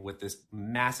game with this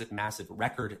massive, massive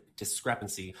record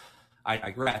discrepancy. I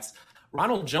digress.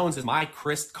 Ronald Jones is my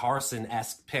Chris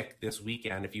Carson-esque pick this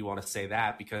weekend, if you want to say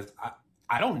that, because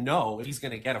I don't know if he's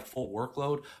going to get a full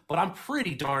workload, but I'm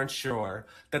pretty darn sure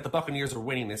that the Buccaneers are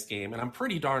winning this game, and I'm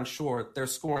pretty darn sure they're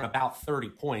scoring about 30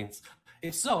 points.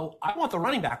 If so, I want the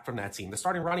running back from that team, the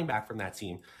starting running back from that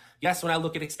team. Yes, when I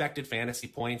look at expected fantasy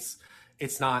points,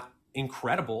 it's not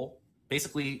incredible.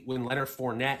 Basically, when Leonard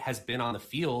Fournette has been on the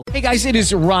field. Hey, guys, it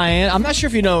is Ryan. I'm not sure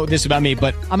if you know this about me,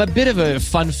 but I'm a bit of a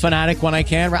fun fanatic when I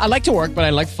can. I like to work, but I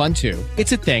like fun, too.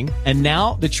 It's a thing. And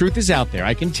now the truth is out there.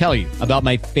 I can tell you about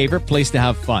my favorite place to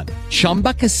have fun.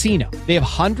 Chumba Casino. They have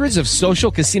hundreds of social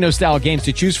casino-style games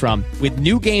to choose from with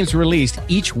new games released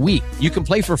each week. You can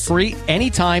play for free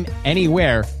anytime,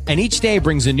 anywhere, And each day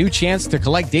brings a new chance to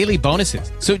collect daily bonuses.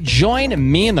 So join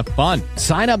me in the fun.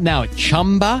 Sign up now at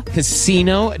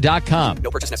ChumbaCasino.com.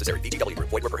 No purchase necessary. VGW.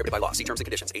 Void were prohibited by law. See terms and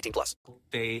conditions. 18+.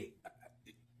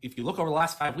 If you look over the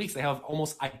last 5 weeks, they have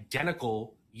almost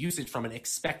identical usage from an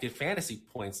expected fantasy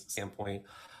points standpoint.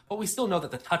 But we still know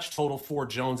that the touch total for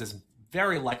Jones is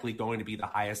very likely going to be the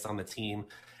highest on the team.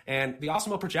 And the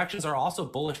Awesemo projections are also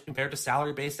bullish compared to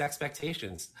salary-based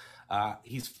expectations.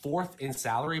 He's fourth in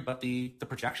salary, but the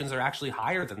projections are actually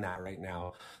higher than that right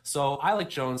now. So I like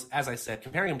Jones. As I said,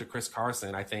 comparing him to Chris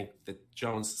Carson, I think that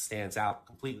Jones stands out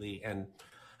completely. And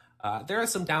there is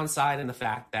some downside in the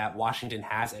fact that Washington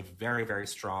has a very, very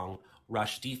strong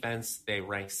rush defense. They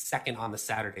rank second on the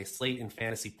Saturday slate in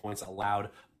fantasy points allowed,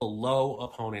 below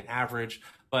opponent average.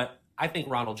 But I think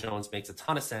Ronald Jones makes a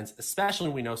ton of sense, especially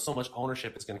when we know so much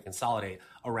ownership is going to consolidate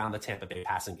around the Tampa Bay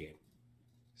passing game.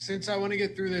 Since I want to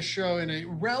get through this show in a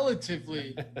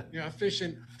relatively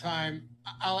efficient time,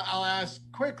 I'll ask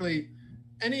quickly,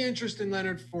 any interest in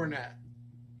Leonard Fournette?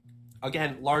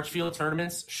 Again, large field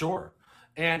tournaments, sure.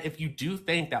 And if you do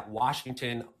think that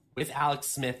Washington, with Alex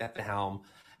Smith at the helm,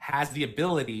 has the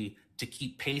ability to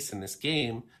keep pace in this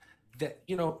game, that,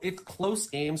 it's close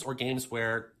games or games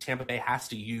where Tampa Bay has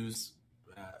to use,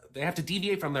 they have to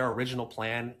deviate from their original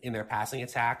plan in their passing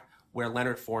attack, where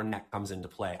Leonard Fournette comes into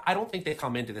play. I don't think they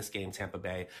come into this game, Tampa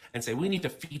Bay, and say, we need to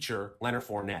feature Leonard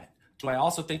Fournette. Do I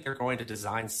also think they're going to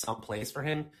design some plays for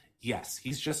him? Yes.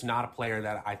 He's just not a player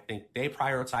that I think they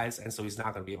prioritize, and so he's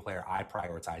not going to be a player I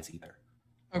prioritize either.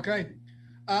 Okay.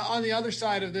 On the other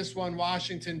side of this one,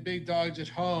 Washington, big dogs at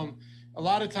home. A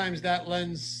lot of times that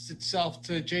lends itself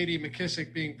to J.D.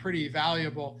 McKissic being pretty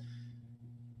valuable.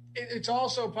 It's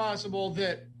also possible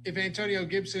that if Antonio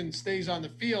Gibson stays on the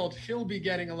field, he'll be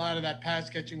getting a lot of that pass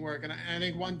catching work. And I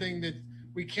think one thing that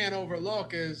we can't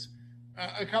overlook is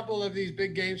a couple of these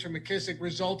big games for McKissic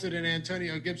resulted in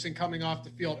Antonio Gibson coming off the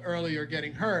field early or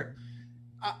getting hurt.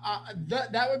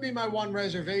 That would be my one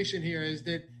reservation here, is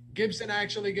that Gibson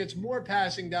actually gets more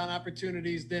passing down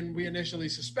opportunities than we initially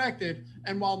suspected.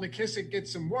 And while McKissic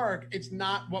gets some work, it's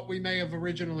not what we may have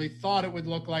originally thought it would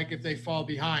look like if they fall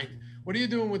behind. What are you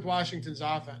doing with Washington's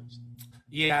offense?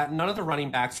 Yeah, none of the running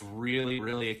backs really,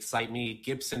 really excite me.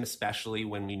 Gibson especially,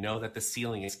 when we know that the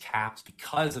ceiling is capped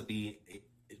because of the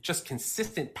just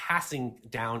consistent passing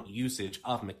down usage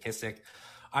of McKissic.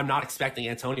 I'm not expecting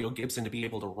Antonio Gibson to be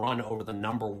able to run over the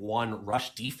number one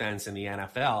rush defense in the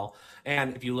NFL.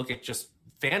 And if you look at just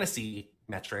fantasy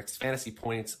metrics, fantasy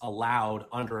points allowed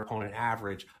under opponent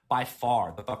average, by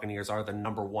far the Buccaneers are the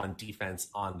number one defense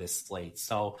on this slate.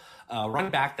 So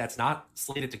running back that's not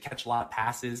slated to catch a lot of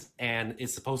passes and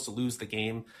is supposed to lose the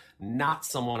game, not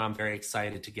someone I'm very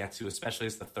excited to get to, especially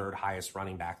as the third highest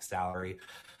running back salary.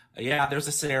 Yeah, there's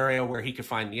a scenario where he could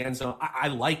find the end zone. I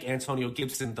like Antonio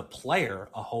Gibson, the player,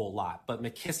 a whole lot, but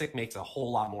McKissic makes a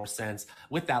whole lot more sense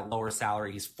with that lower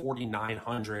salary. He's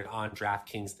 4,900 on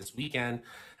DraftKings this weekend.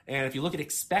 And if you look at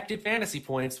expected fantasy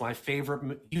points, my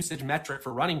favorite usage metric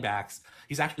for running backs,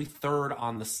 he's actually third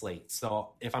on the slate.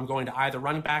 So if I'm going to either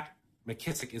running back,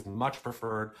 McKissic is much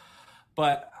preferred.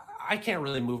 But I can't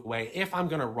really move away. If I'm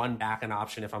going to run back an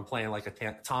option, if I'm playing like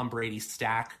a Tom Brady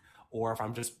stack, or if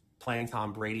I'm just playing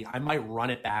Tom Brady, I might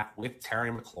run it back with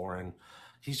Terry McLaurin.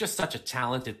 He's just such a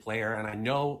talented player. And I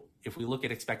know if we look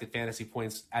at expected fantasy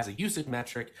points as a usage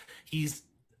metric, he's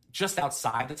just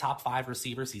outside the top five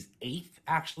receivers. He's eighth,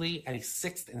 actually, and he's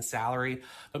sixth in salary.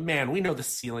 But man, we know the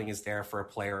ceiling is there for a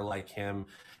player like him.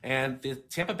 And the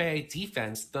Tampa Bay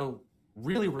defense, though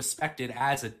really respected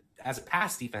as a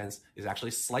pass defense, is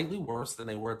actually slightly worse than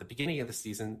they were at the beginning of the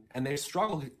season, and they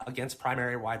struggled against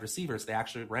primary wide receivers. They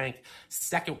actually rank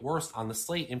second worst on the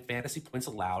slate in fantasy points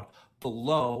allowed,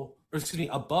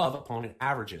 above opponent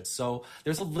averages. So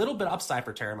there's a little bit of upside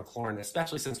for Terry McLaurin,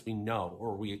 especially since we know,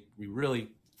 or we really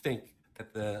think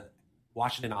that the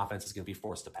Washington offense is going to be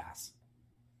forced to pass.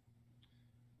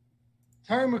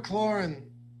 Terry McLaurin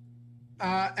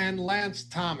and Lance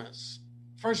Thomas.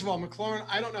 First of all, McLaurin,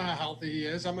 I don't know how healthy he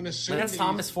is. I'm going to assume Lance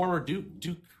Thomas, former Duke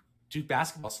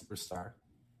basketball superstar.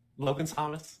 Logan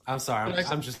Thomas. I'm sorry,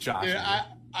 I'm just joshing.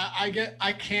 Dude,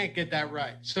 I can't get that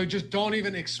right. So just don't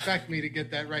even expect me to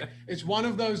get that right. It's one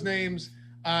of those names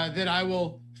that I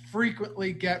will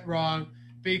frequently get wrong,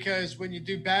 because when you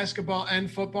do basketball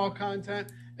and football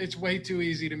content, it's way too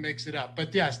easy to mix it up.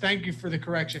 But yes, thank you for the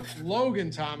correction. Logan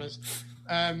Thomas,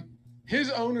 his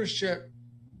ownership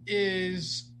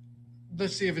is,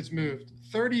 let's see if it's moved,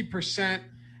 30%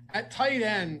 at tight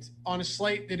end on a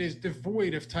slate that is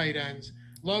devoid of tight ends.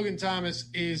 Logan Thomas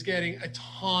is getting a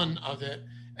ton of it.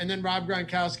 And then Rob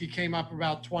Gronkowski came up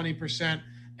about 20%.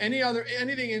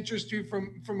 Anything interest you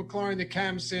from McLaurin to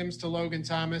Cam Sims to Logan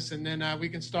Thomas, and then we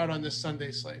can start on this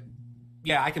Sunday slate.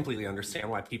 Yeah, I completely understand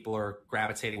why people are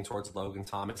gravitating towards Logan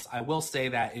Thomas. I will say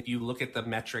that if you look at the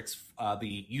metrics,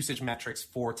 the usage metrics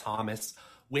for Thomas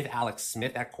with Alex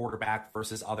Smith at quarterback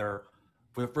versus other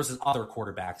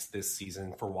quarterbacks this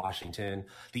season for Washington,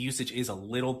 the usage is a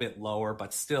little bit lower,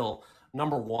 but still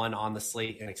number one on the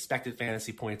slate in expected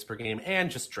fantasy points per game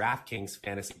and just DraftKings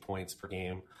fantasy points per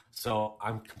game. So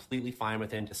I'm completely fine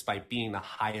with him despite being the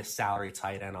highest salary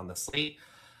tight end on the slate.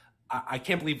 I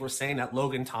can't believe we're saying that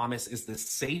Logan Thomas is the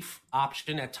safe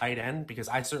option at tight end, because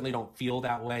I certainly don't feel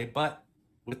that way. But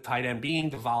with tight end being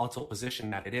the volatile position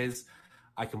that it is,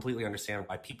 I completely understand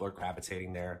why people are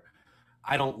gravitating there.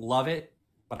 I don't love it,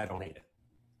 but I don't hate it.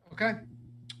 Okay.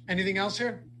 Anything else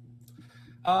here?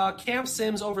 Cam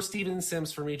Sims over Steven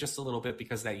Sims for me just a little bit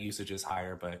because that usage is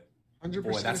higher, but 100%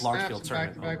 boy, that's large field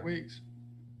tournament back-to-back weeks.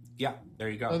 Yeah, there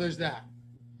you go. So there's that.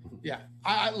 Yeah.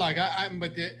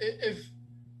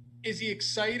 Is he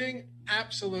exciting?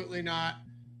 Absolutely not.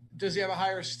 Does he have a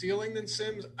higher ceiling than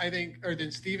Sims? I think, or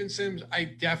than Steven Sims? I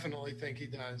definitely think he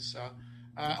does. So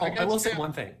I will say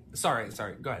one thing. Sorry.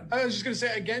 Go ahead. I was just going to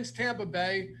say, against Tampa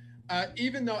Bay,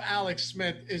 even though Alex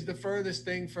Smith is the furthest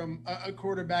thing from a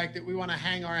quarterback that we want to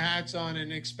hang our hats on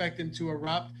and expect him to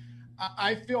erupt,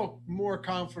 I feel more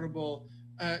comfortable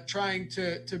trying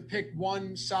to pick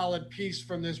one solid piece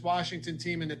from this Washington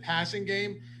team in the passing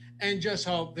game and just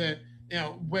hope that,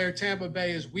 where Tampa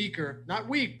Bay is weaker, not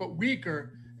weak, but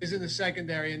weaker, is in the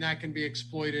secondary, and that can be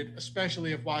exploited,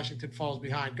 especially if Washington falls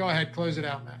behind. Go ahead, close it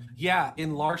out, Matt. Yeah,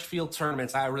 in large field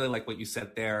tournaments, I really like what you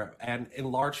said there. And in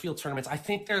large field tournaments, I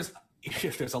think there's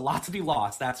a lot to be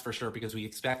lost, that's for sure, because we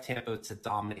expect Tampa to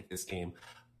dominate this game.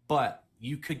 But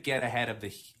you could get ahead of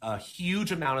a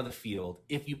huge amount of the field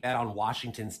if you bet on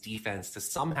Washington's defense to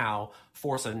somehow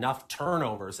force enough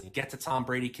turnovers and get to Tom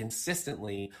Brady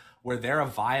consistently where they're a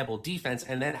viable defense.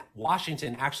 And then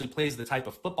Washington actually plays the type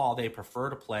of football they prefer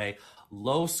to play,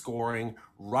 low scoring,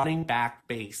 running back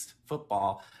based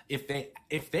football. If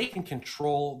they can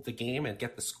control the game and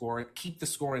get the scoring, keep the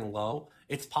scoring low,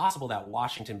 it's possible that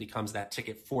Washington becomes that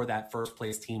ticket for that first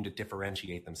place team to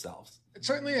differentiate themselves. It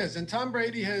certainly is. And Tom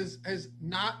Brady has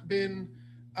not been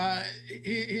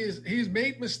he's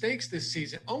made mistakes this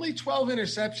season. Only 12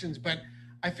 interceptions, but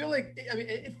I feel like,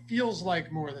 it feels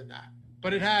like more than that,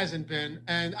 but it hasn't been.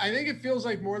 And I think it feels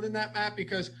like more than that, Matt,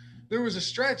 because there was a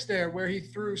stretch there where he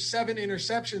threw 7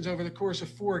 interceptions over the course of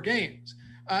 4 games.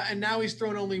 And now he's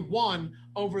thrown only 1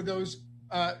 over those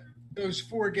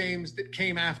 4 games that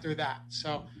came after that.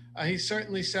 So he's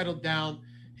certainly settled down.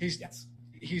 He's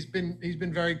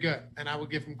been very good, and I will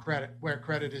give him credit where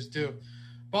credit is due.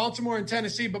 Baltimore and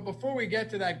Tennessee. But before we get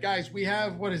to that, guys, we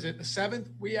have, the 7th?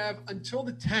 We have until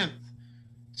the 10th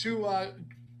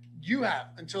you have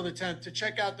until the 10th to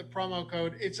check out the promo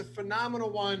code. It's a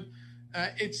phenomenal one.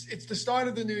 It's the start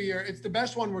of the new year. It's the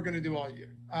best one we're going to do all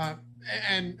year.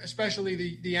 And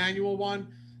especially the annual one.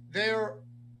 This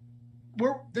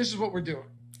is what we're doing.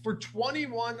 For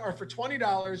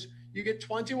 $20, you get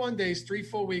 21 days, 3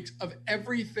 full weeks of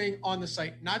everything on the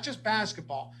site. Not just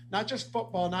basketball, not just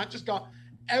football, not just golf.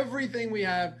 Everything we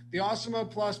have, the Awesemo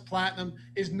Plus Platinum,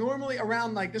 is normally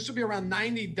around, this will be around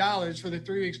 $90 for the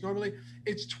 3 weeks. Normally,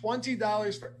 it's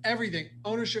 $20 for everything.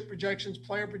 Ownership projections,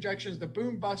 player projections, the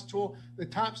boom bust tool, the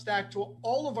top stack tool,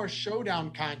 all of our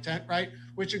showdown content, right?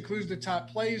 Which includes the top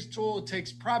plays tool. It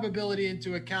takes probability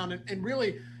into account and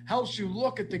really helps you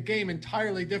look at the game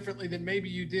entirely differently than maybe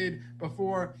you did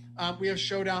before. We have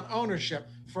showdown ownership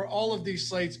for all of these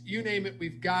slates. You name it,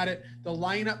 we've got it. The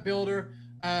lineup builder,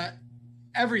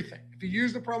 everything. If you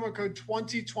use the promo code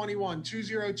 2021,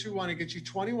 it gets you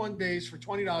 21 days for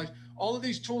 $20. All of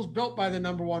these tools built by the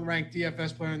 #1 ranked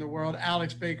DFS player in the world,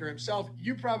 Alex Baker himself.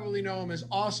 You probably know him as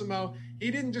Awesemo.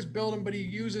 He didn't just build them, but he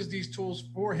uses these tools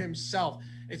for himself.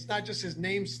 It's not just his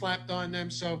name slapped on them.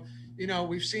 So,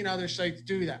 we've seen other sites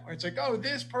do that, where it's like, oh,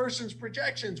 this person's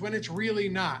projections, when it's really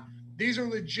not. These are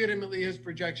legitimately his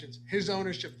projections, his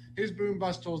ownership, his boom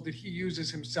bust tools that he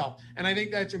uses himself. And I think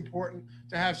that's important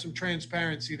to have some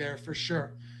transparency there for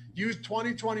sure. Use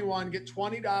 2021, get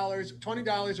 $20.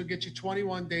 $20 will get you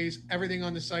 21 days, everything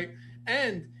on the site.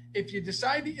 And if you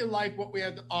decide that you like what we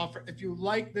have to offer, if you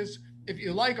like this, if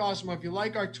you like Awesemo, if you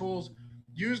like our tools,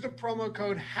 use the promo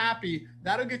code HAPPY.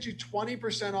 That'll get you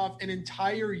 20% off an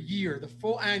entire year, the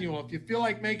full annual. If you feel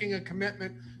like making a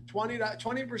commitment,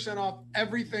 20% off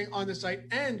everything on the site.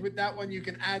 And with that one, you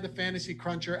can add the Fantasy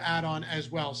Cruncher add-on as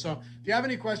well. So if you have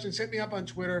any questions, hit me up on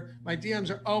Twitter. My DMs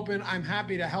are open. I'm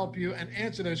happy to help you and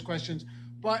answer those questions.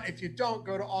 But if you don't,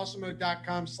 go to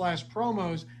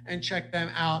awesemo.com/promos and check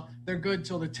them out. They're good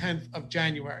till the 10th of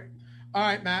January. All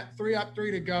right, Matt, 3 up,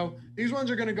 3 to go. These ones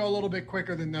are going to go a little bit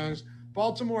quicker than those.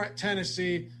 Baltimore at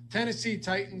Tennessee. Tennessee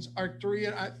Titans are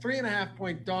 3.5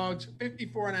 point dogs,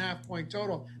 54.5 point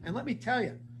total. And let me tell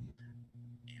you,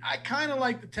 I kind of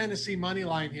like the Tennessee money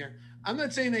line here. I'm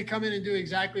not saying they come in and do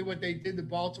exactly what they did to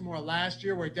Baltimore last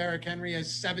year, where Derrick Henry has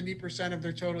 70% of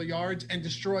their total yards and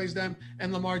destroys them,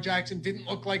 and Lamar Jackson didn't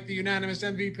look like the unanimous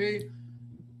MVP.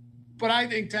 But I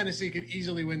think Tennessee could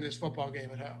easily win this football game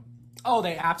at home. Oh,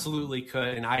 they absolutely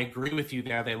could. And I agree with you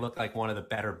there. They look like one of the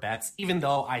better bets, even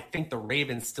though I think the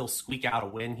Ravens still squeak out a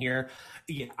win here.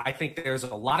 I think there's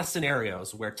a lot of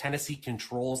scenarios where Tennessee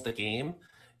controls the game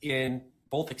in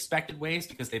both expected ways,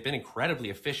 because they've been incredibly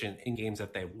efficient in games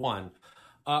that they've won,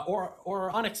 or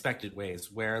unexpected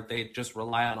ways where they just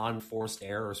rely on unforced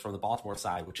errors from the Baltimore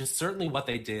side, which is certainly what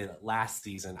they did last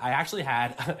season. I actually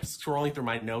had scrolling through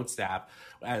my notes app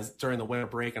during the winter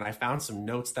break, and I found some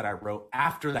notes that I wrote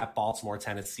after that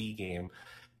Baltimore-Tennessee game.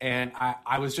 And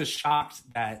I was just shocked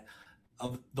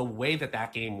of the way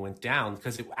that game went down,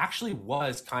 because it actually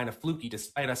was kind of fluky,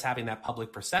 despite us having that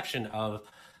public perception of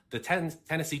the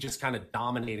Tennessee just kind of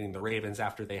dominating the Ravens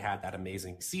after they had that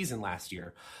amazing season last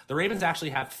year. The Ravens actually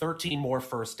had 13 more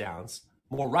first downs,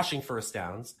 more rushing first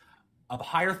downs, a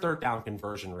higher third down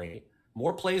conversion rate,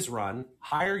 more plays run,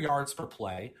 higher yards per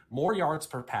play, more yards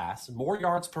per pass, more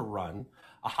yards per run,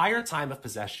 a higher time of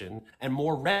possession, and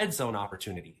more red zone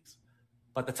opportunities.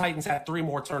 But the Titans had 3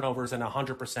 more turnovers and a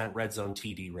 100% red zone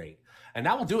TD rate. And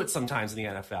that will do it sometimes in the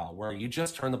NFL, where you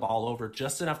just turn the ball over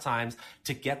just enough times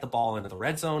to get the ball into the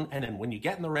red zone. And then when you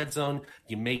get in the red zone,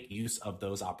 you make use of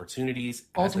those opportunities.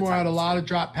 Baltimore had a lot of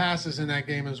drop passes in that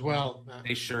game as well.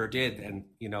 They sure did. And,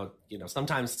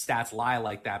 sometimes stats lie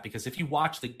like that, because if you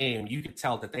watch the game, you could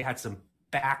tell that they had some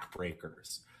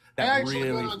backbreakers. I actually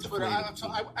went on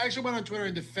Twitter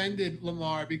and defended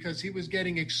Lamar because he was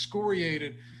getting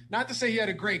excoriated. Not to say he had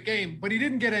a great game, but he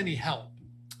didn't get any help.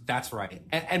 That's right.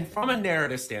 And from a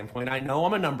narrative standpoint, I know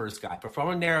I'm a numbers guy, but from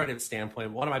a narrative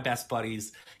standpoint, one of my best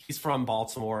buddies, he's from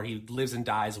Baltimore. He lives and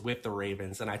dies with the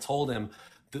Ravens. And I told him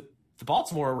the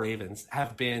Baltimore Ravens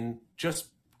have been just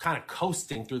kind of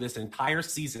coasting through this entire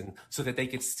season so that they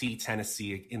could see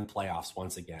Tennessee in the playoffs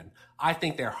once again. I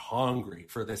think they're hungry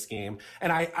for this game.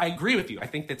 And I agree with you. I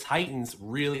think the Titans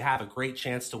really have a great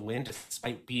chance to win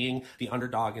despite being the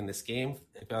underdog in this game.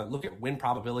 If you look at win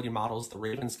probability models, the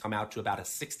Ravens come out to about a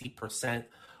 60%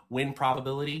 win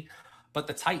probability. But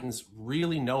the Titans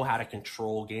really know how to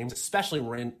control games, especially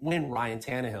when Ryan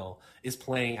Tannehill is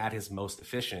playing at his most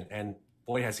efficient. And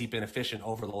boy, has he been efficient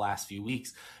over the last few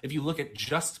weeks. If you look at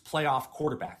just playoff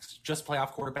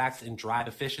quarterbacks in drive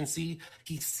efficiency,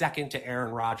 he's second to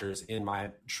Aaron Rodgers in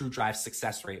my true drive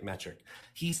success rate metric.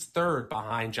 He's third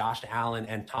behind Josh Allen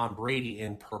and Tom Brady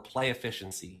in per play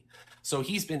efficiency. So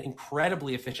he's been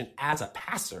incredibly efficient as a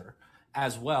passer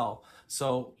as well.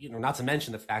 So, not to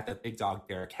mention the fact that big dog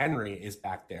Derrick Henry is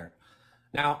back there.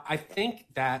 Now, I think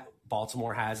that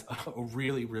Baltimore has a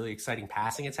really, really exciting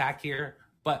passing attack here,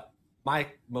 but my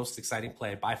most exciting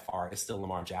play by far is still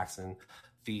Lamar Jackson.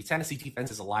 The Tennessee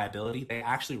defense is a liability. They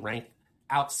actually rank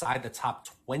outside the top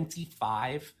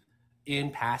 25 in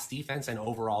pass defense and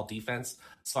overall defense.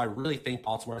 So I really think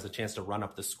Baltimore has a chance to run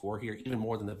up the score here, even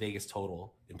more than the Vegas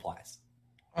total implies.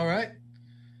 All right.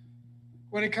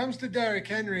 When it comes to Derrick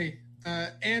Henry,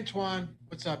 Antoine,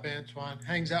 what's up, Antoine?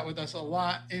 Hangs out with us a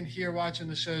lot in here watching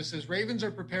the show. Says Ravens are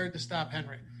prepared to stop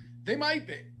Henry. They might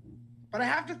be, but I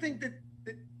have to think that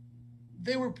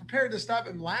they were prepared to stop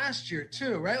him last year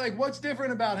too, right? Like, what's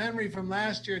different about Henry from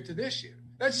last year to this year?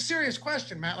 That's a serious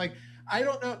question, Matt. Like, I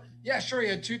don't know. Yeah, sure, he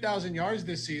had 2,000 yards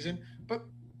this season, but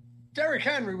Derrick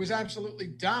Henry was absolutely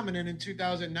dominant in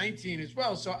 2019 as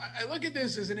well. So I look at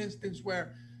this as an instance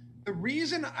where the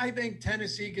reason I think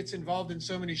Tennessee gets involved in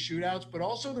so many shootouts, but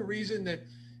also the reason that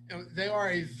they are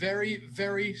a very,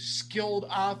 very skilled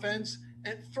offense,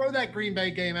 and throw that Green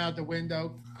Bay game out the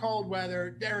window. Cold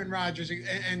weather, Aaron Rodgers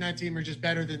and that team are just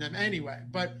better than them anyway.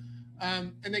 But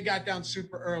and they got down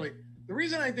super early. The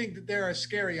reason I think that they're a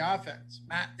scary offense,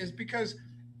 Matt, is because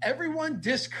everyone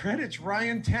discredits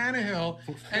Ryan Tannehill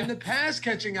and the pass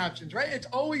catching options, right? It's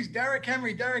always Derrick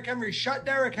Henry, shut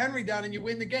Derrick Henry down and you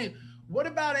win the game. What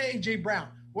about A.J. Brown?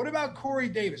 What about Corey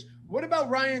Davis? What about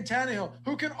Ryan Tannehill,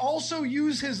 who can also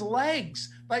use his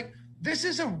legs? Like, this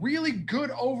is a really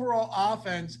good overall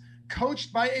offense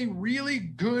coached by a really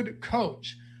good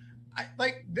coach.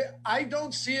 I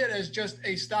don't see it as just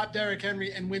a stop Derrick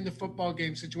Henry and win the football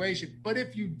game situation. But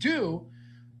if you do,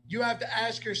 you have to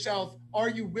ask yourself, are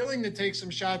you willing to take some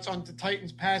shots on the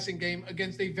Titans passing game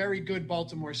against a very good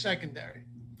Baltimore secondary?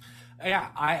 Yeah,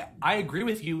 I agree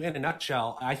with you in a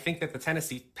nutshell. I think that the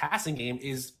Tennessee passing game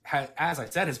as I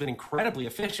said, has been incredibly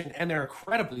efficient, and they're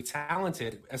incredibly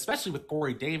talented, especially with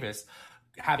Corey Davis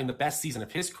having the best season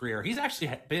of his career. He's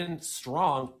actually been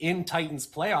strong in Titans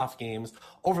playoff games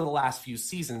over the last few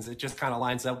seasons. It just kind of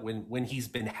lines up when he's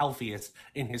been healthiest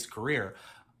in his career.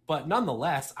 But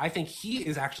nonetheless, I think he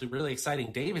is actually really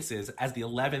exciting. Davis is as the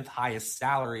 11th highest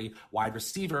salary wide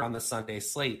receiver on the Sunday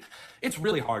slate. It's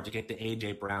really hard to get to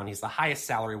A.J. Brown. He's the highest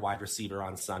salary wide receiver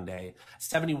on Sunday.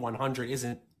 7,100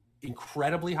 isn't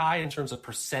incredibly high in terms of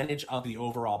percentage of the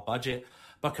overall budget,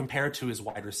 but compared to his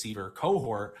wide receiver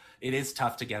cohort, it is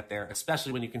tough to get there,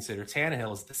 especially when you consider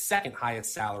Tannehill is the second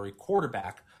highest salary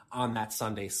quarterback on that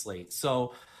Sunday slate.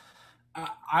 So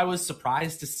I was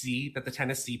surprised to see that the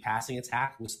Tennessee passing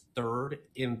attack was third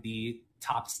in the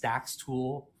top stacks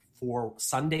tool for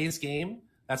Sunday's game.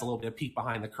 That's a little bit of peek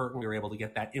behind the curtain. We were able to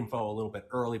get that info a little bit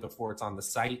early before it's on the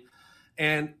site.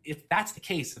 And if that's the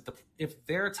case, if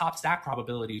their top stack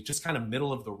probability is just kind of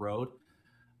middle of the road,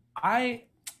 I'm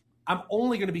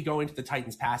only going to be going to the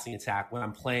Titans passing attack when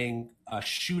I'm playing a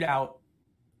shootout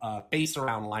base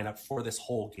around lineup for this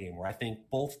whole game, where I think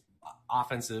both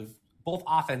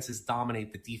offenses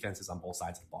dominate the defenses on both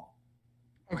sides of the ball.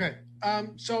 Okay.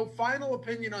 So final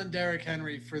opinion on Derrick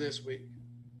Henry for this week.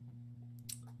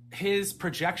 His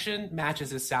projection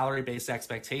matches his salary-based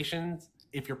expectations.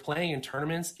 If you're playing in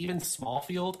tournaments, even small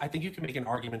field, I think you can make an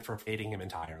argument for fading him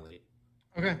entirely.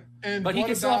 Okay. But he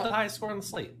can still have the highest score on the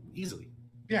slate, easily.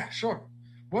 Yeah, sure.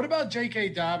 What about J.K.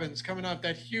 Dobbins coming off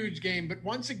that huge game? But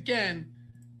once again,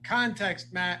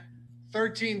 context, Matt,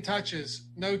 13 touches,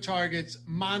 no targets,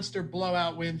 monster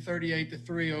blowout win,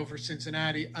 38-3 over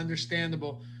Cincinnati.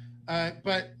 Understandable.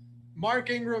 But Mark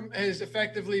Ingram has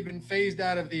effectively been phased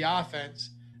out of the offense,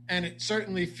 and it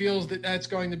certainly feels that that's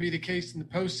going to be the case in the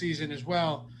postseason as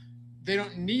well. They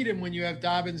don't need him when you have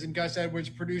Dobbins and Gus Edwards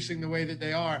producing the way that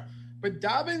they are. But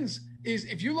Dobbins is,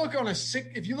 if you look at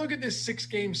this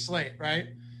 6-game slate, right?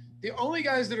 The only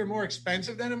guys that are more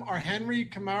expensive than him are Henry,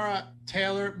 Kamara,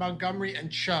 Taylor, Montgomery,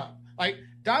 and Chubb. Like,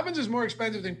 Dobbins is more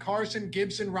expensive than Carson,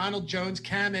 Gibson, Ronald Jones,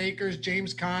 Cam Akers,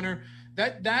 James Conner.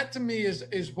 That to me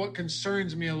is what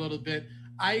concerns me a little bit.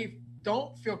 I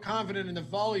don't feel confident in the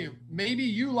volume. Maybe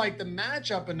you like the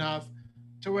matchup enough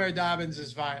to where Dobbins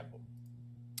is viable.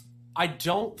 I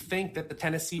don't think that the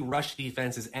Tennessee rush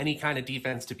defense is any kind of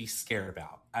defense to be scared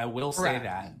about. I will say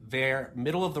that. They're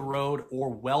middle of the road or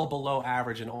well below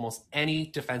average in almost any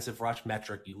defensive rush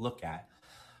metric you look at.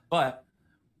 But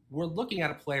we're looking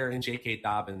at a player in J.K.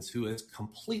 Dobbins who is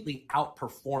completely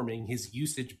outperforming his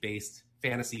usage-based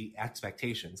fantasy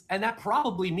expectations. And that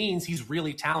probably means he's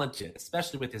really talented,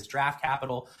 especially with his draft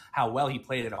capital, how well he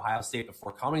played at Ohio State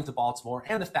before coming to Baltimore,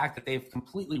 and the fact that they've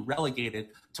completely relegated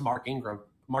to Mark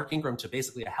Ingram to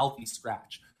basically a healthy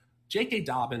scratch. J.K.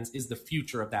 Dobbins is the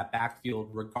future of that backfield,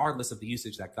 regardless of the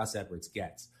usage that Gus Edwards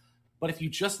gets. But if you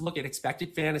just look at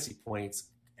expected fantasy points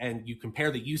and you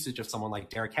compare the usage of someone like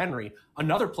Derrick Henry,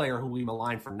 another player who we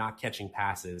malign for not catching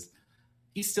passes,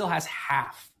 he still has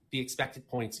half the expected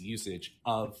points usage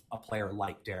of a player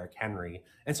like Derrick Henry.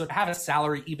 And so to have a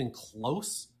salary even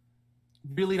close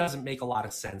really doesn't make a lot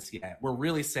of sense yet. We're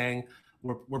really saying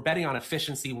we're betting on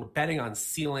efficiency, we're betting on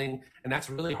ceiling, and that's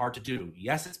really hard to do.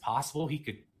 Yes, it's possible he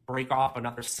could break off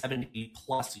another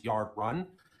 70-plus yard run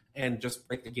and just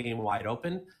break the game wide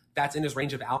open. That's in his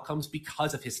range of outcomes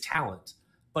because of his talent.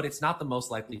 But it's not the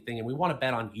most likely thing, and we want to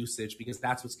bet on usage because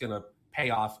that's what's going to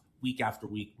pay off week after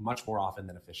week much more often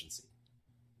than efficiency.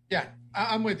 Yeah,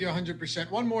 I'm with you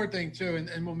 100%. One more thing, too,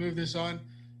 and we'll move this on.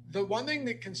 The one thing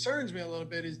that concerns me a little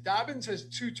bit is Dobbins has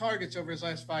 2 targets over his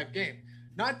last 5 games.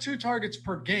 Not 2 targets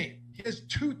per game. He has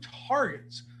 2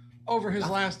 targets over his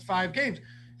last 5 games.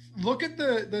 Look at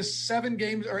the 7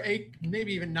 games or 8,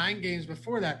 maybe even 9 games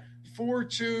before that.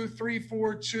 4-2, 3-4,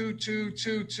 2-2,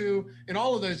 2-2 in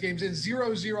all of those games, and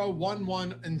 0-0,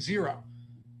 1-1, and 0.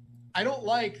 I don't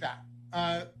like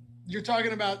that. You're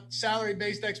talking about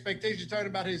salary-based expectations. You're talking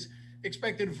about his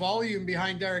expected volume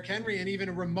behind Derrick Henry and even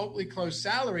a remotely close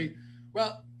salary.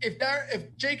 Well,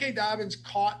 if J.K. Dobbins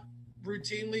caught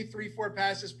routinely 3-4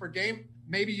 passes per game,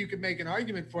 maybe you could make an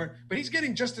argument for it, but he's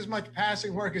getting just as much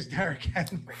passing work as Derrick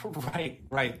Henry.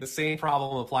 Right. The same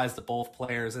problem applies to both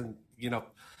players. And,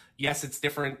 yes, it's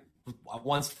different.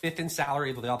 One's 5th in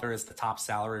salary, the other is the top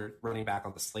salary running back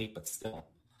on the slate, but still,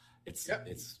 it's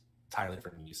entirely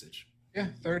different in usage. Yeah,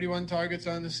 31 targets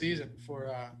on the season for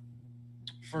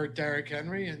Derrick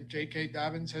Henry, and J.K.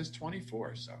 Dobbins has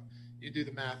 24. So you do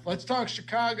the math. Let's talk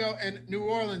Chicago and New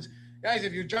Orleans. Guys,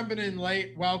 if you're jumping in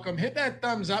late, welcome. Hit that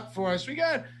thumbs up for us. We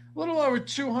got a little over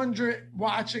 200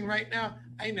 watching right now.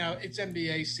 I know it's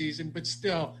NBA season, but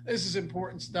still, this is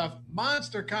important stuff.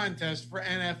 Monster contest for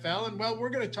NFL. And, well,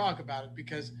 we're going to talk about it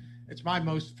because it's my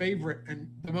most favorite and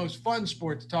the most fun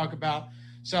sport to talk about.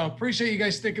 So appreciate you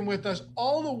guys sticking with us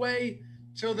all the way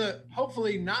till the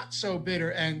hopefully not so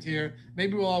bitter end here.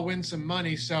 Maybe we'll all win some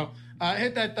money. So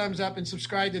hit that thumbs up and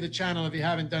subscribe to the channel if you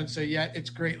haven't done so yet.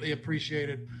 It's greatly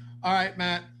appreciated. All right,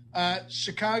 Matt.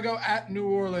 Chicago at New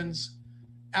Orleans.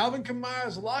 Alvin Kamara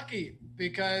is lucky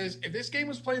because if this game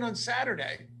was played on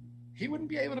Saturday, he wouldn't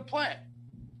be able to play.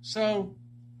 So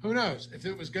who knows if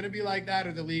it was going to be like that,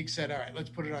 or the league said, all right, let's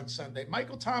put it on Sunday.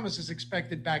 Michael Thomas is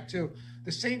expected back too.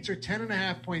 The Saints are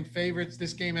 10.5-point favorites.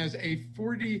 This game has a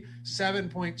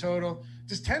 47-point total.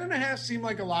 Does 10.5 seem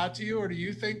like a lot to you, or do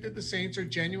you think that the Saints are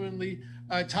genuinely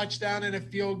a touchdown and a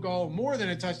field goal, more than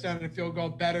a touchdown and a field goal,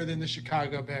 better than the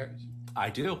Chicago Bears? I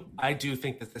do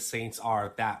think that the Saints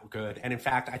are that good. And in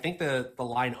fact, I think the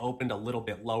line opened a little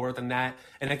bit lower than that,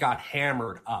 and it got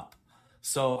hammered up.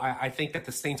 So I think that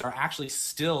the Saints are actually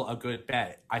still a good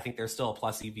bet. I think they're still a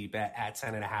plus EV bet at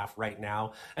 10.5 right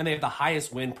now. And they have the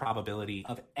highest win probability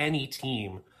of any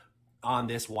team on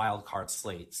this wild card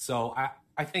slate. So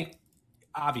I think,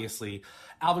 obviously,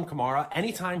 Alvin Kamara,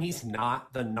 anytime he's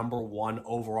not the number one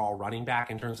overall running back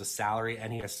in terms of salary,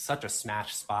 and he has such a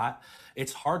smash spot,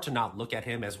 it's hard to not look at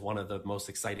him as one of the most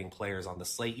exciting players on the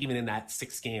slate, even in that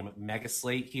 6-game mega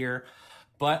slate here.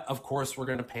 But, of course, we're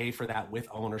going to pay for that with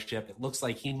ownership. It looks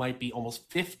like he might be almost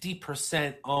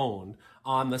 50% owned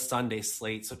on the Sunday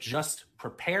slate, so just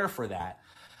prepare for that.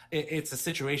 It's a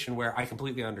situation where I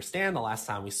completely understand. The last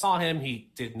time we saw him, he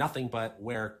did nothing but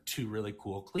wear 2 really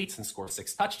cool cleats and score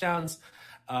 6 touchdowns.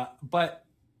 But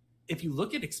if you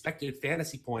look at expected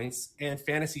fantasy points and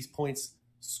fantasy points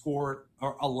scored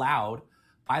or allowed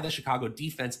by the Chicago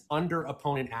defense under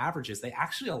opponent averages, they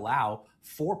actually allow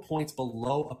 4 points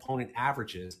below opponent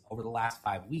averages over the last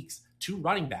 5 weeks to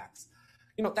running backs.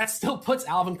 You know, that still puts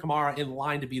Alvin Kamara in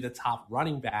line to be the top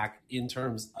running back in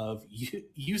terms of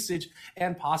usage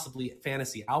and possibly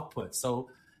fantasy output. So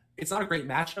it's not a great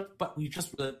matchup, but we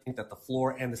just really think that the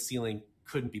floor and the ceiling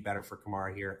couldn't be better for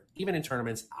Kamara here. Even in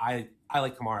tournaments, I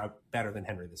like Kamara better than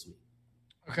Henry this week.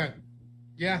 Okay.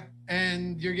 Yeah,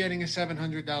 and you're getting a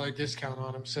 $700 discount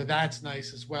on him, so that's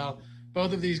nice as well.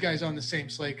 Both of these guys on the same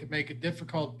slate could make it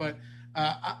difficult, but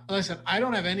listen, I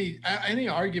don't have any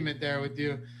argument there with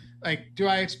you. Like, do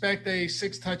I expect a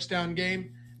 6-touchdown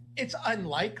game? It's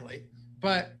unlikely,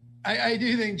 but I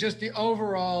do think just the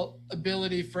overall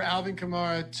ability for Alvin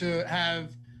Kamara to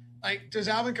have, like, does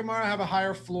Alvin Kamara have a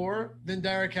higher floor than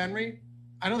Derrick Henry?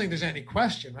 I don't think there's any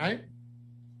question, right?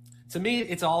 To me,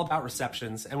 it's all about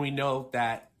receptions, and we know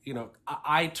that, you know,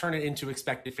 I turn it into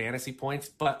expected fantasy points,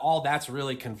 but all that's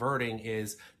really converting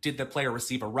is, did the player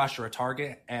receive a rush or a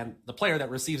target? And the player that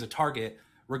receives a target,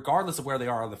 regardless of where they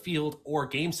are on the field or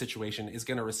game situation, is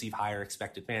going to receive higher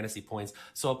expected fantasy points.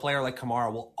 So a player like Kamara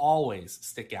will always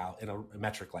stick out in a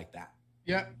metric like that.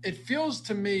 Yeah, it feels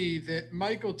to me that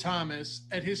Michael Thomas,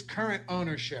 at his current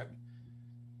ownership,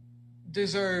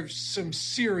 deserves some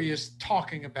serious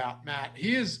talking about, Matt.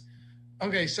 He is...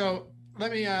 Okay, so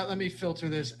let me filter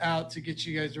this out to get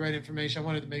you guys the right information. I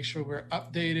wanted to make sure we're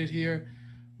updated here.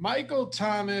 Michael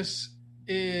Thomas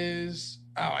is...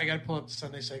 Oh, I got to pull up the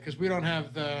Sunday slate because we don't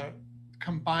have the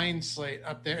combined slate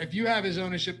up there. If you have his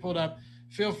ownership pulled up,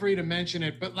 feel free to mention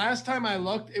it. But last time I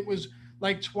looked, it was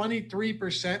like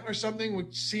 23% or something,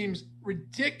 which seems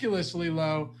ridiculously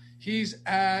low. He's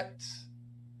at...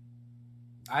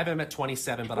 I have him at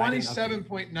 27, but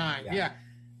 27.9. Yeah.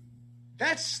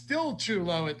 That's still too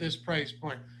low at this price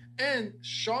point. And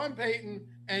Sean Payton,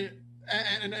 and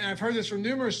I've heard this from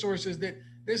numerous sources, that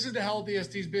this is the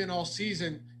healthiest he's been all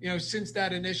season, you know, since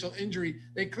that initial injury.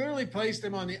 They clearly placed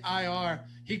him on the IR.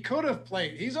 He could have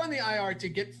played. He's on the IR to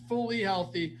get fully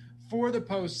healthy for the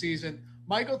postseason.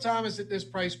 Michael Thomas at this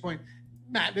price point.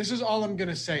 Matt, this is all I'm going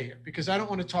to say here because I don't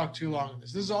want to talk too long on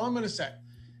this. This is all I'm going to say.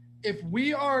 If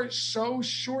we are so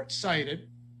short-sighted,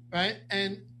 right,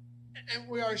 and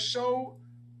we are so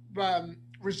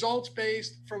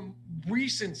results-based from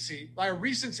recency, like a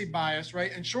recency bias,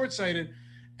 right, and short-sighted,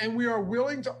 and we are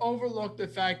willing to overlook the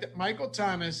fact that Michael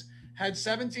Thomas had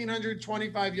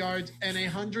 1,725 yards and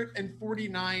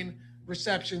 149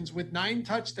 receptions with 9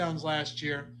 touchdowns last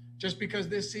year, just because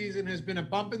this season has been a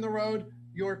bump in the road,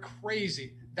 you're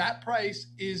crazy. That price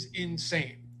is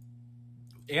insane.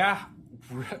 Yeah,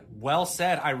 well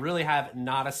said. I really have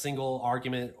not a single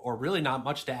argument or really not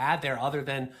much to add there other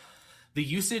than the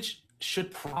usage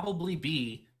should probably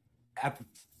be at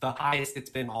the highest it's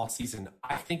been all season.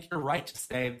 I think you're right to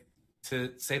say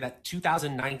to say that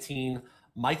 2019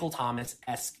 Michael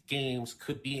Thomas-esque games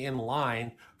could be in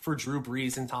line for Drew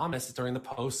Brees and Thomas during the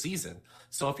postseason.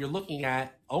 So if you're looking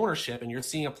at ownership and you're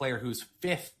seeing a player who's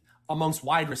fifth amongst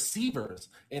wide receivers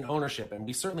in ownership, and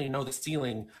we certainly know the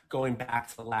ceiling going back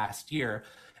to the last year.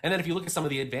 And then if you look at some of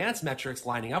the advanced metrics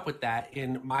lining up with that,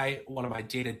 in one of my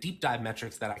data deep dive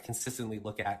metrics that I consistently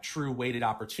look at, true weighted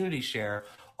opportunity share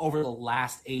over the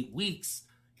last 8 weeks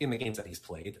in the games that he's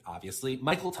played, obviously,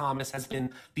 Michael Thomas has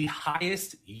been the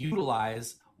highest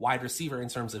utilized wide receiver in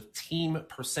terms of team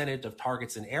percentage of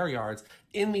targets and air yards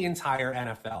in the entire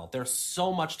NFL. There's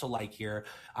so much to like here.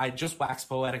 I just waxed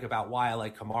poetic about why I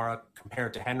like Kamara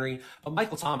compared to Henry, but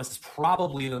Michael Thomas is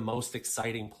probably the most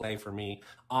exciting play for me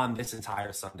on this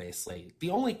entire Sunday slate. The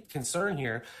only concern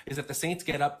here is that the Saints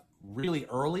get up really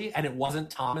early and it wasn't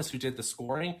Thomas who did the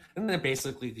scoring, and they're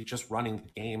basically just running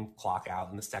the game clock out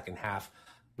in the second half,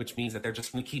 which means that they're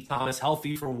just going to keep Thomas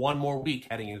healthy for one more week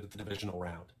heading into the divisional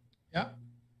round. Yep.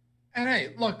 And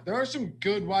hey, look, there are some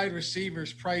good wide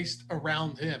receivers priced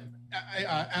around him.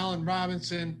 Allen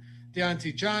Robinson,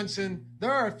 Deontay Johnson.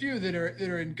 There are a few that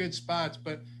are in good spots,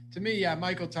 but to me, yeah,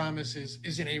 Michael Thomas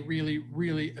is in a really,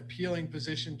 really appealing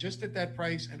position just at that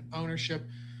price and ownership.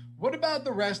 What about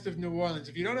the rest of New Orleans?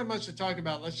 If you don't have much to talk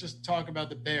about, let's just talk about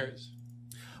the Bears.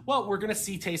 Well, we're going to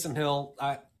see Taysom Hill.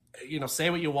 Say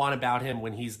what you want about him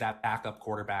when he's that backup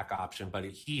quarterback option, but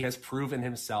he has proven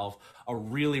himself a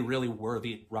really, really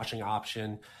worthy rushing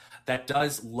option that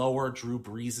does lower Drew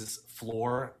Brees'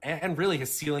 floor and really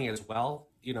his ceiling as well,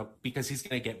 because he's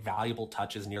going to get valuable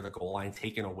touches near the goal line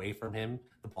taken away from him.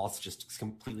 The ball's just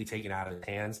completely taken out of his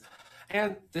hands.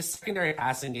 And this secondary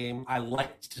passing game, I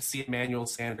like to see Emmanuel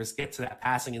Sanders get to that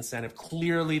passing incentive.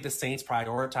 Clearly, the Saints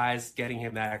prioritized getting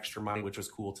him that extra money, which was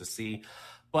cool to see.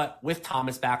 But with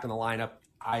Thomas back in the lineup,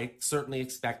 I certainly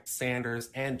expect Sanders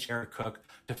and Jared Cook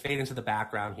to fade into the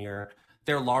background here.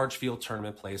 They're large field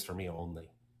tournament plays for me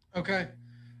only. Okay.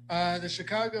 The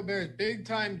Chicago Bears,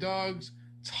 big-time dogs,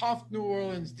 tough New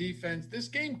Orleans defense. This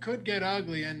game could get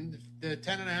ugly, and if the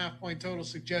 10.5-point total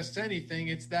suggests anything,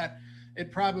 it's that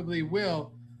it probably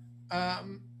will.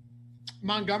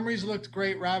 Montgomery's looked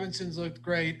great, Robinson's looked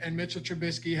great, and Mitchell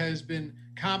Trubisky has been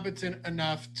competent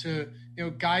enough to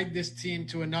guide this team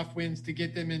to enough wins to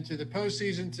get them into the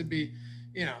postseason, to be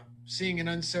seeing an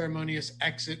unceremonious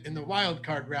exit in the wild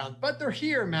card round. But they're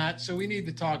here, Matt, so we need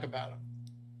to talk about them.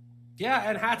 Yeah,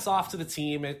 and hats off to the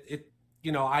team.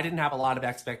 I didn't have a lot of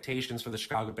expectations for the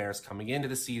Chicago Bears coming into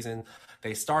the season.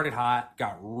 They started hot,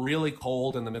 got really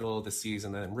cold in the middle of the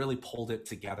season, and then really pulled it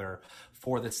together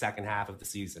for the second half of the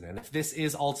season. And if this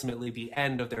is ultimately the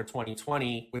end of their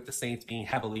 2020 with the Saints being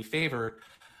heavily favored,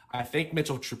 I think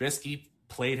Mitchell Trubisky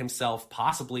played himself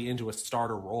possibly into a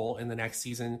starter role in the next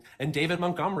season. And David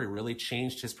Montgomery really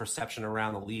changed his perception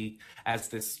around the league as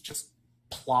this just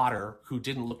plotter who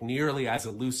didn't look nearly as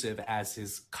elusive as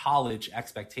his college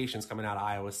expectations coming out of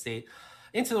Iowa State,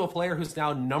 into a player who's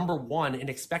now number one in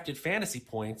expected fantasy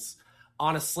points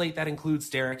on a slate that includes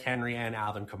Derrick Henry and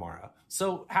Alvin Kamara.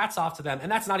 So hats off to them.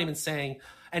 And that's not even saying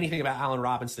anything about Allen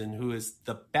Robinson, who is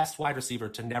the best wide receiver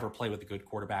to never play with a good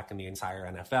quarterback in the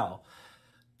entire NFL.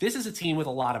 This is a team with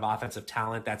a lot of offensive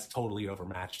talent that's totally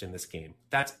overmatched in this game.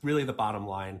 That's really the bottom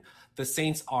line. The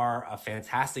Saints are a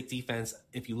fantastic defense.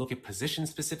 If you look at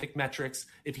position-specific metrics,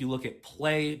 if you look at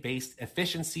play-based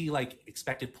efficiency, like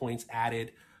expected points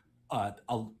added,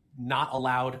 not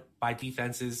allowed by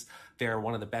defenses, they're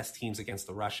one of the best teams against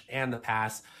the rush and the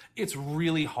pass. It's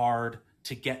really hard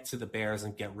to get to the Bears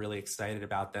and get really excited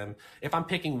about them. If I'm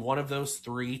picking one of those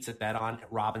three to bet on,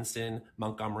 Robinson,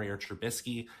 Montgomery, or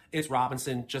Trubisky, it's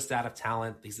Robinson, just out of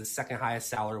talent. He's the second highest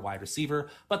salary wide receiver,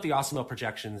 but the Awesemo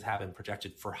projections have been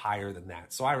projected for higher than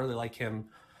that. So I really like him.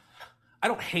 I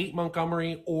don't hate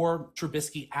Montgomery or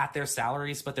Trubisky at their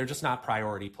salaries, but they're just not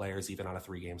priority players even on a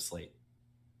 3-game slate.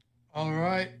 All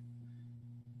right.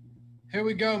 Here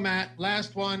we go, Matt.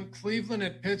 Last one, Cleveland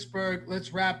at Pittsburgh.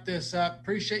 Let's wrap this up.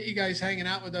 Appreciate you guys hanging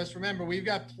out with us. Remember, we've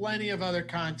got plenty of other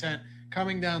content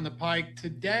coming down the pike.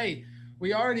 Today,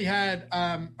 we already had,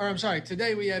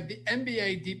 today we have the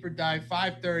NBA Deeper Dive,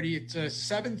 5:30. It's a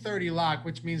 7:30 lock,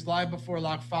 which means live before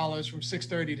lock follows from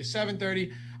 6:30 to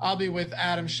 7:30. I'll be with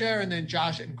Adam Scher, and then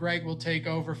Josh and Greg will take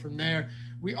over from there.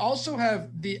 We also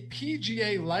have the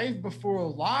PGA Live Before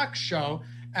Lock show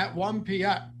at 1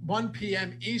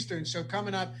 p.m. Eastern. So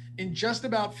coming up in just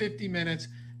about 50 minutes,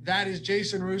 that is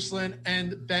Jason Ruslan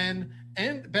and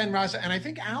Ben Rasa. And I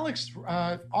think Alex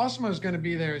Awesemo is going to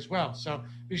be there as well. So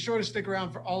be sure to stick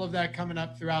around for all of that coming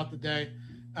up throughout the day.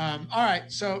 All right.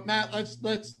 So Matt,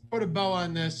 let's put a bow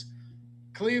on this.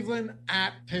 Cleveland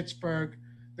at Pittsburgh.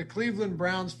 The Cleveland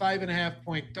Browns,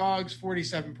 5.5-point dogs,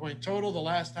 47-point total. The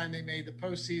last time they made the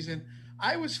postseason,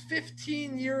 I was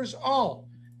 15 years old.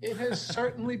 It has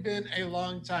certainly been a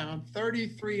long time. I'm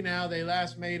 33 now. They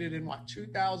last made it in,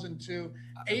 2002?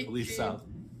 I believe so.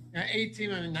 18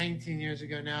 or 19 years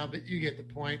ago now, but you get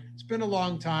the point. It's been a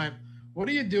long time. What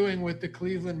are you doing with the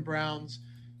Cleveland Browns?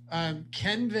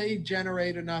 Can they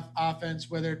generate enough offense,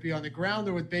 whether it be on the ground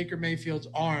or with Baker Mayfield's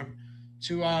arm,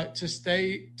 to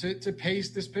pace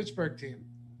this Pittsburgh team?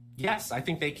 Yes, I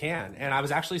think they can. And I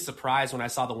was actually surprised when I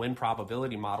saw the win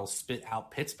probability model spit out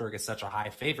Pittsburgh as such a high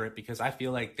favorite, because I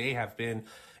feel like they have been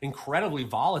incredibly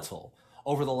volatile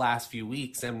over the last few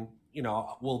weeks. And,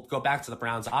 we'll go back to the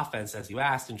Browns offense as you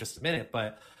asked in just a minute,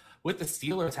 but with the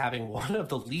Steelers having one of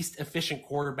the least efficient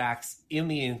quarterbacks in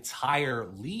the entire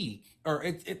league, or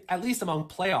at least among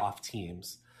playoff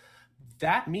teams,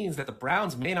 that means that the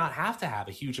Browns may not have to have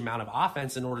a huge amount of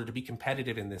offense in order to be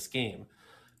competitive in this game.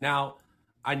 Now,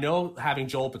 I know having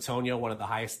Joel Bitonio, one of the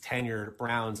highest tenured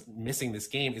Browns, missing this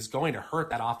game is going to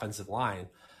hurt that offensive line.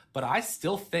 But I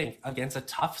still think against a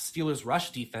tough Steelers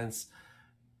rush defense,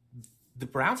 the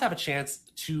Browns have a chance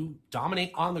to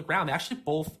dominate on the ground. They actually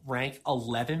both rank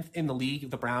 11th in the league,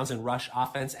 the Browns in rush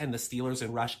offense and the Steelers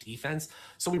in rush defense.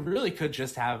 So we really could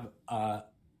just have a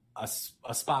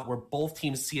spot where both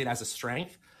teams see it as a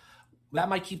strength. That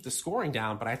might keep the scoring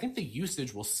down, but I think the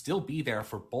usage will still be there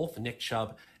for both Nick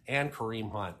Chubb and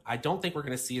Kareem Hunt. I don't think we're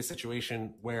going to see a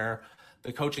situation where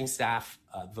the coaching staff,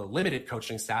 the limited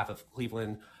coaching staff of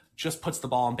Cleveland, just puts the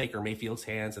ball in Baker Mayfield's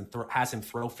hands and has him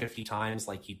throw 50 times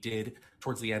like he did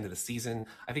towards the end of the season.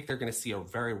 I think they're going to see a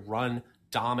very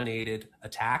run-dominated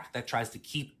attack that tries to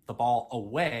keep the ball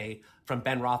away from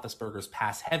Ben Roethlisberger's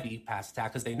pass-heavy pass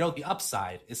attack, because they know the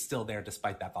upside is still there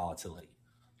despite that volatility.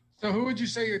 So who would you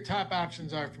say your top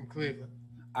options are from Cleveland?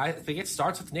 I think it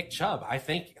starts with Nick Chubb. I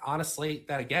think, honestly,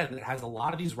 that, again, it has a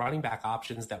lot of these running back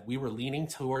options that we were leaning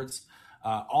towards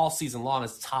all season long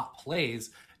as top plays.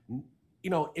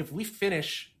 If we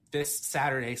finish this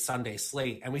Saturday, Sunday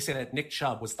slate and we say that Nick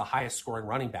Chubb was the highest scoring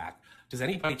running back, does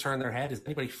anybody turn their head? Does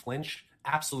anybody flinch?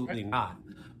 Absolutely not.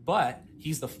 But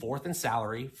he's the fourth in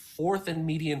salary, fourth in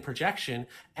median projection,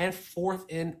 and fourth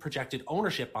in projected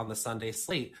ownership on the Sunday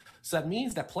slate. So that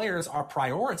means that players are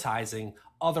prioritizing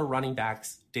other running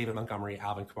backs, David Montgomery,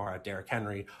 Alvin Kamara, Derrick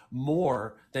Henry,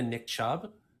 more than Nick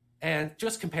Chubb. And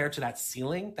just compared to that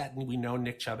ceiling that we know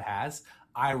Nick Chubb has,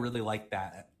 I really like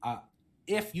that.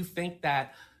 If you think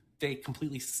that they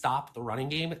completely stop the running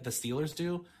game, the Steelers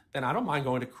do, then I don't mind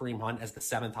going to Kareem Hunt as the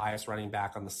seventh highest running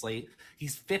back on the slate.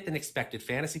 He's fifth in expected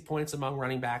fantasy points among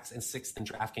running backs and sixth in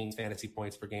DraftKings fantasy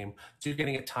points per game. So you're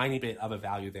getting a tiny bit of a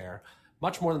value there.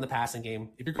 Much more than the passing game.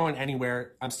 If you're going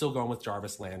anywhere, I'm still going with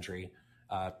Jarvis Landry.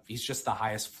 He's just the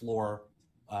highest floor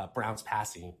Browns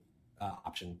passing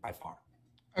option by far.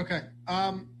 Okay.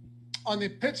 On the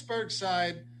Pittsburgh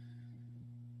side,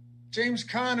 James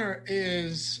Conner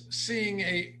is seeing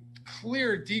a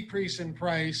clear decrease in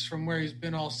price from where he's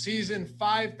been all season,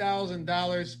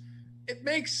 $5,000. It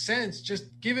makes sense just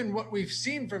given what we've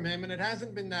seen from him, and it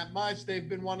hasn't been that much. They've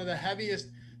been one of the heaviest.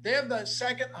 They have the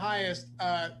second highest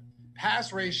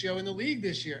pass ratio in the league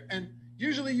this year, and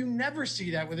usually you never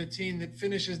see that with a team that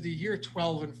finishes the year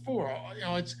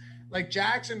 12-4. It's like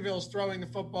Jacksonville's throwing the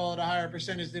football at a higher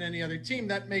percentage than any other team.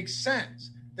 That makes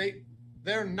sense.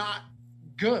 They're not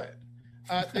good.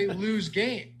 They lose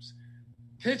games.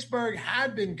 Pittsburgh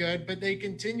had been good, but they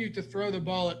continue to throw the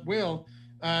ball at will.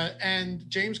 And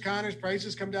James Conner's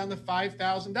prices come down to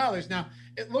 $5,000. Now,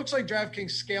 it looks like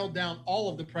DraftKings scaled down all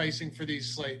of the pricing for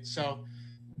these slates, so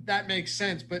that makes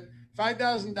sense. But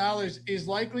 $5,000 is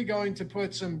likely going to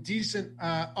put some decent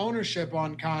ownership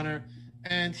on Conner,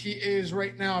 and he is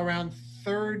right now around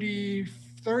 30%.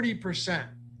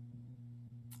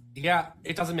 Yeah,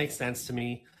 it doesn't make sense to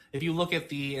me. If you look at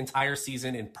the entire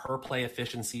season in per play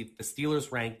efficiency, the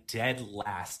Steelers rank dead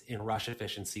last in rush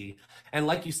efficiency. And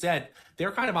like you said,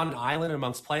 they're kind of on an island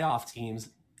amongst playoff teams.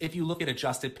 If you look at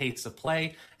adjusted pace of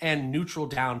play and neutral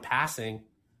down passing,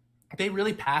 they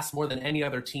really pass more than any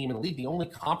other team in the league. The only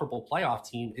comparable playoff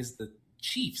team is the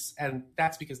Chiefs. And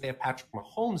that's because they have Patrick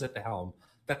Mahomes at the helm,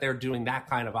 that they're doing that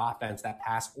kind of offense, that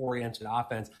pass-oriented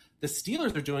offense. The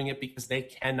Steelers are doing it because they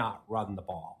cannot run the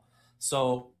ball.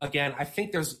 So, again, I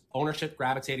think there's ownership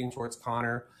gravitating towards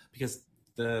Conner because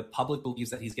the public believes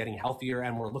that he's getting healthier,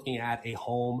 and we're looking at a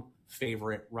home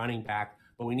favorite running back.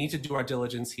 But we need to do our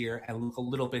diligence here and look a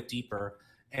little bit deeper.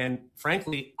 And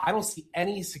frankly, I don't see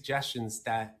any suggestions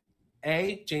that,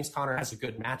 A, James Conner has a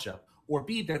good matchup, or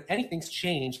B, that anything's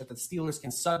changed, that the Steelers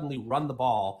can suddenly run the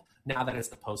ball now that it's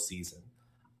the postseason.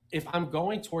 if I'm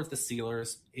going towards the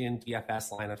Steelers in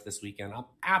DFS lineups this weekend, I'm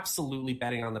absolutely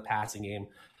betting on the passing game.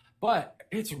 But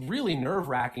it's really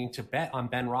nerve-wracking to bet on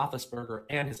Ben Roethlisberger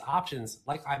and his options.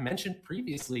 Like I mentioned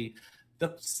previously, the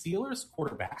Steelers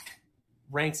quarterback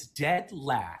ranks dead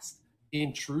last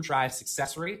in true drive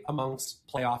success rate amongst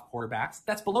playoff quarterbacks.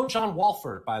 That's below John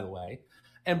Walford, by the way,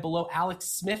 and below Alex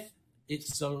Smith.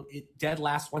 It's dead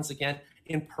last once again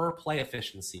in per play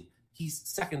efficiency. He's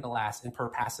second to last in per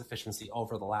pass efficiency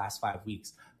over the last 5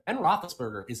 weeks. Ben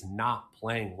Roethlisberger is not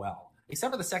playing well,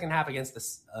 except for the second half against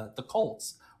the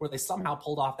Colts, where they somehow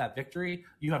pulled off that victory.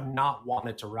 You have not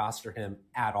wanted to roster him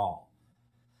at all.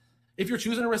 If you're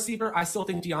choosing a receiver, I still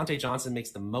think Deontay Johnson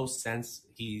makes the most sense.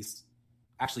 He's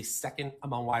actually second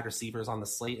among wide receivers on the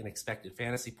slate in expected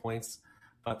fantasy points,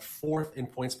 but fourth in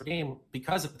points per game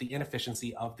because of the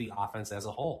inefficiency of the offense as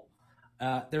a whole.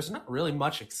 There's not really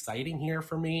much exciting here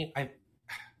for me.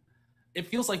 It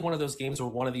feels like one of those games where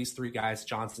one of these three guys,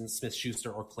 Johnson,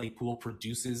 Smith-Schuster, or Claypool,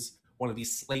 produces one of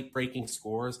these slate-breaking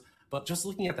scores. But just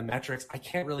looking at the metrics, I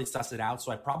can't really suss it out,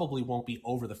 so I probably won't be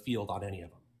over the field on any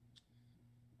of them.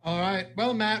 All right.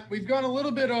 Well, Matt, we've gone a little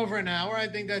bit over an hour. I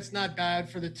think that's not bad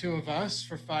for the two of us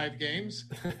for 6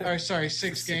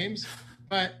 games.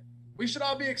 But we should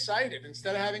all be excited.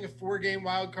 Instead of having a 4-game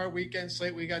wildcard weekend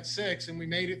slate, we got 6, and we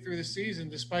made it through the season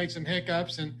despite some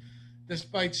hiccups and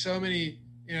despite so many,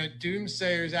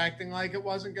 doomsayers acting like it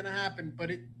wasn't going to happen, but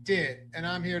it did. And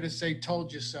I'm here to say,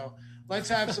 told you so. Let's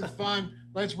have some fun.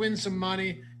 Let's win some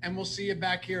money, and we'll see you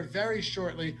back here very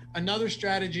shortly. Another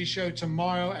strategy show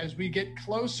tomorrow as we get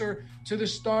closer to the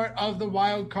start of the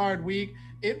wild card week.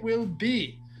 It will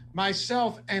be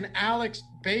myself and Alex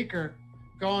Baker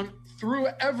going through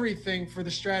everything for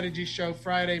the strategy show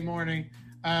Friday morning.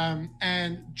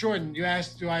 And Jordan, you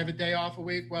asked, do I have a day off a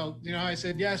week? Well, I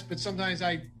said yes, but sometimes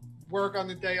I work on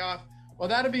the day off. Well,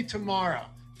 that'll be tomorrow,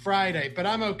 Friday, but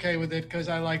I'm okay with it because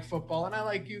I like football and I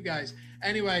like you guys.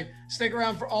 Anyway, stick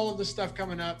around for all of the stuff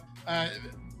coming up.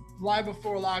 Live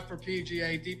Before Lock for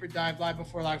PGA, Deeper Dive, Live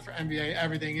Before Lock for NBA,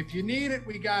 everything. If you need it,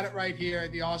 we got it right here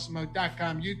at the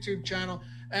awesomemode.com YouTube channel.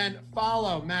 And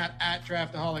follow Matt at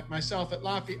Draftaholic, myself at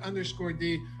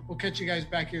Laffy_D. We'll catch you guys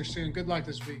back here soon. Good luck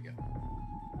this weekend.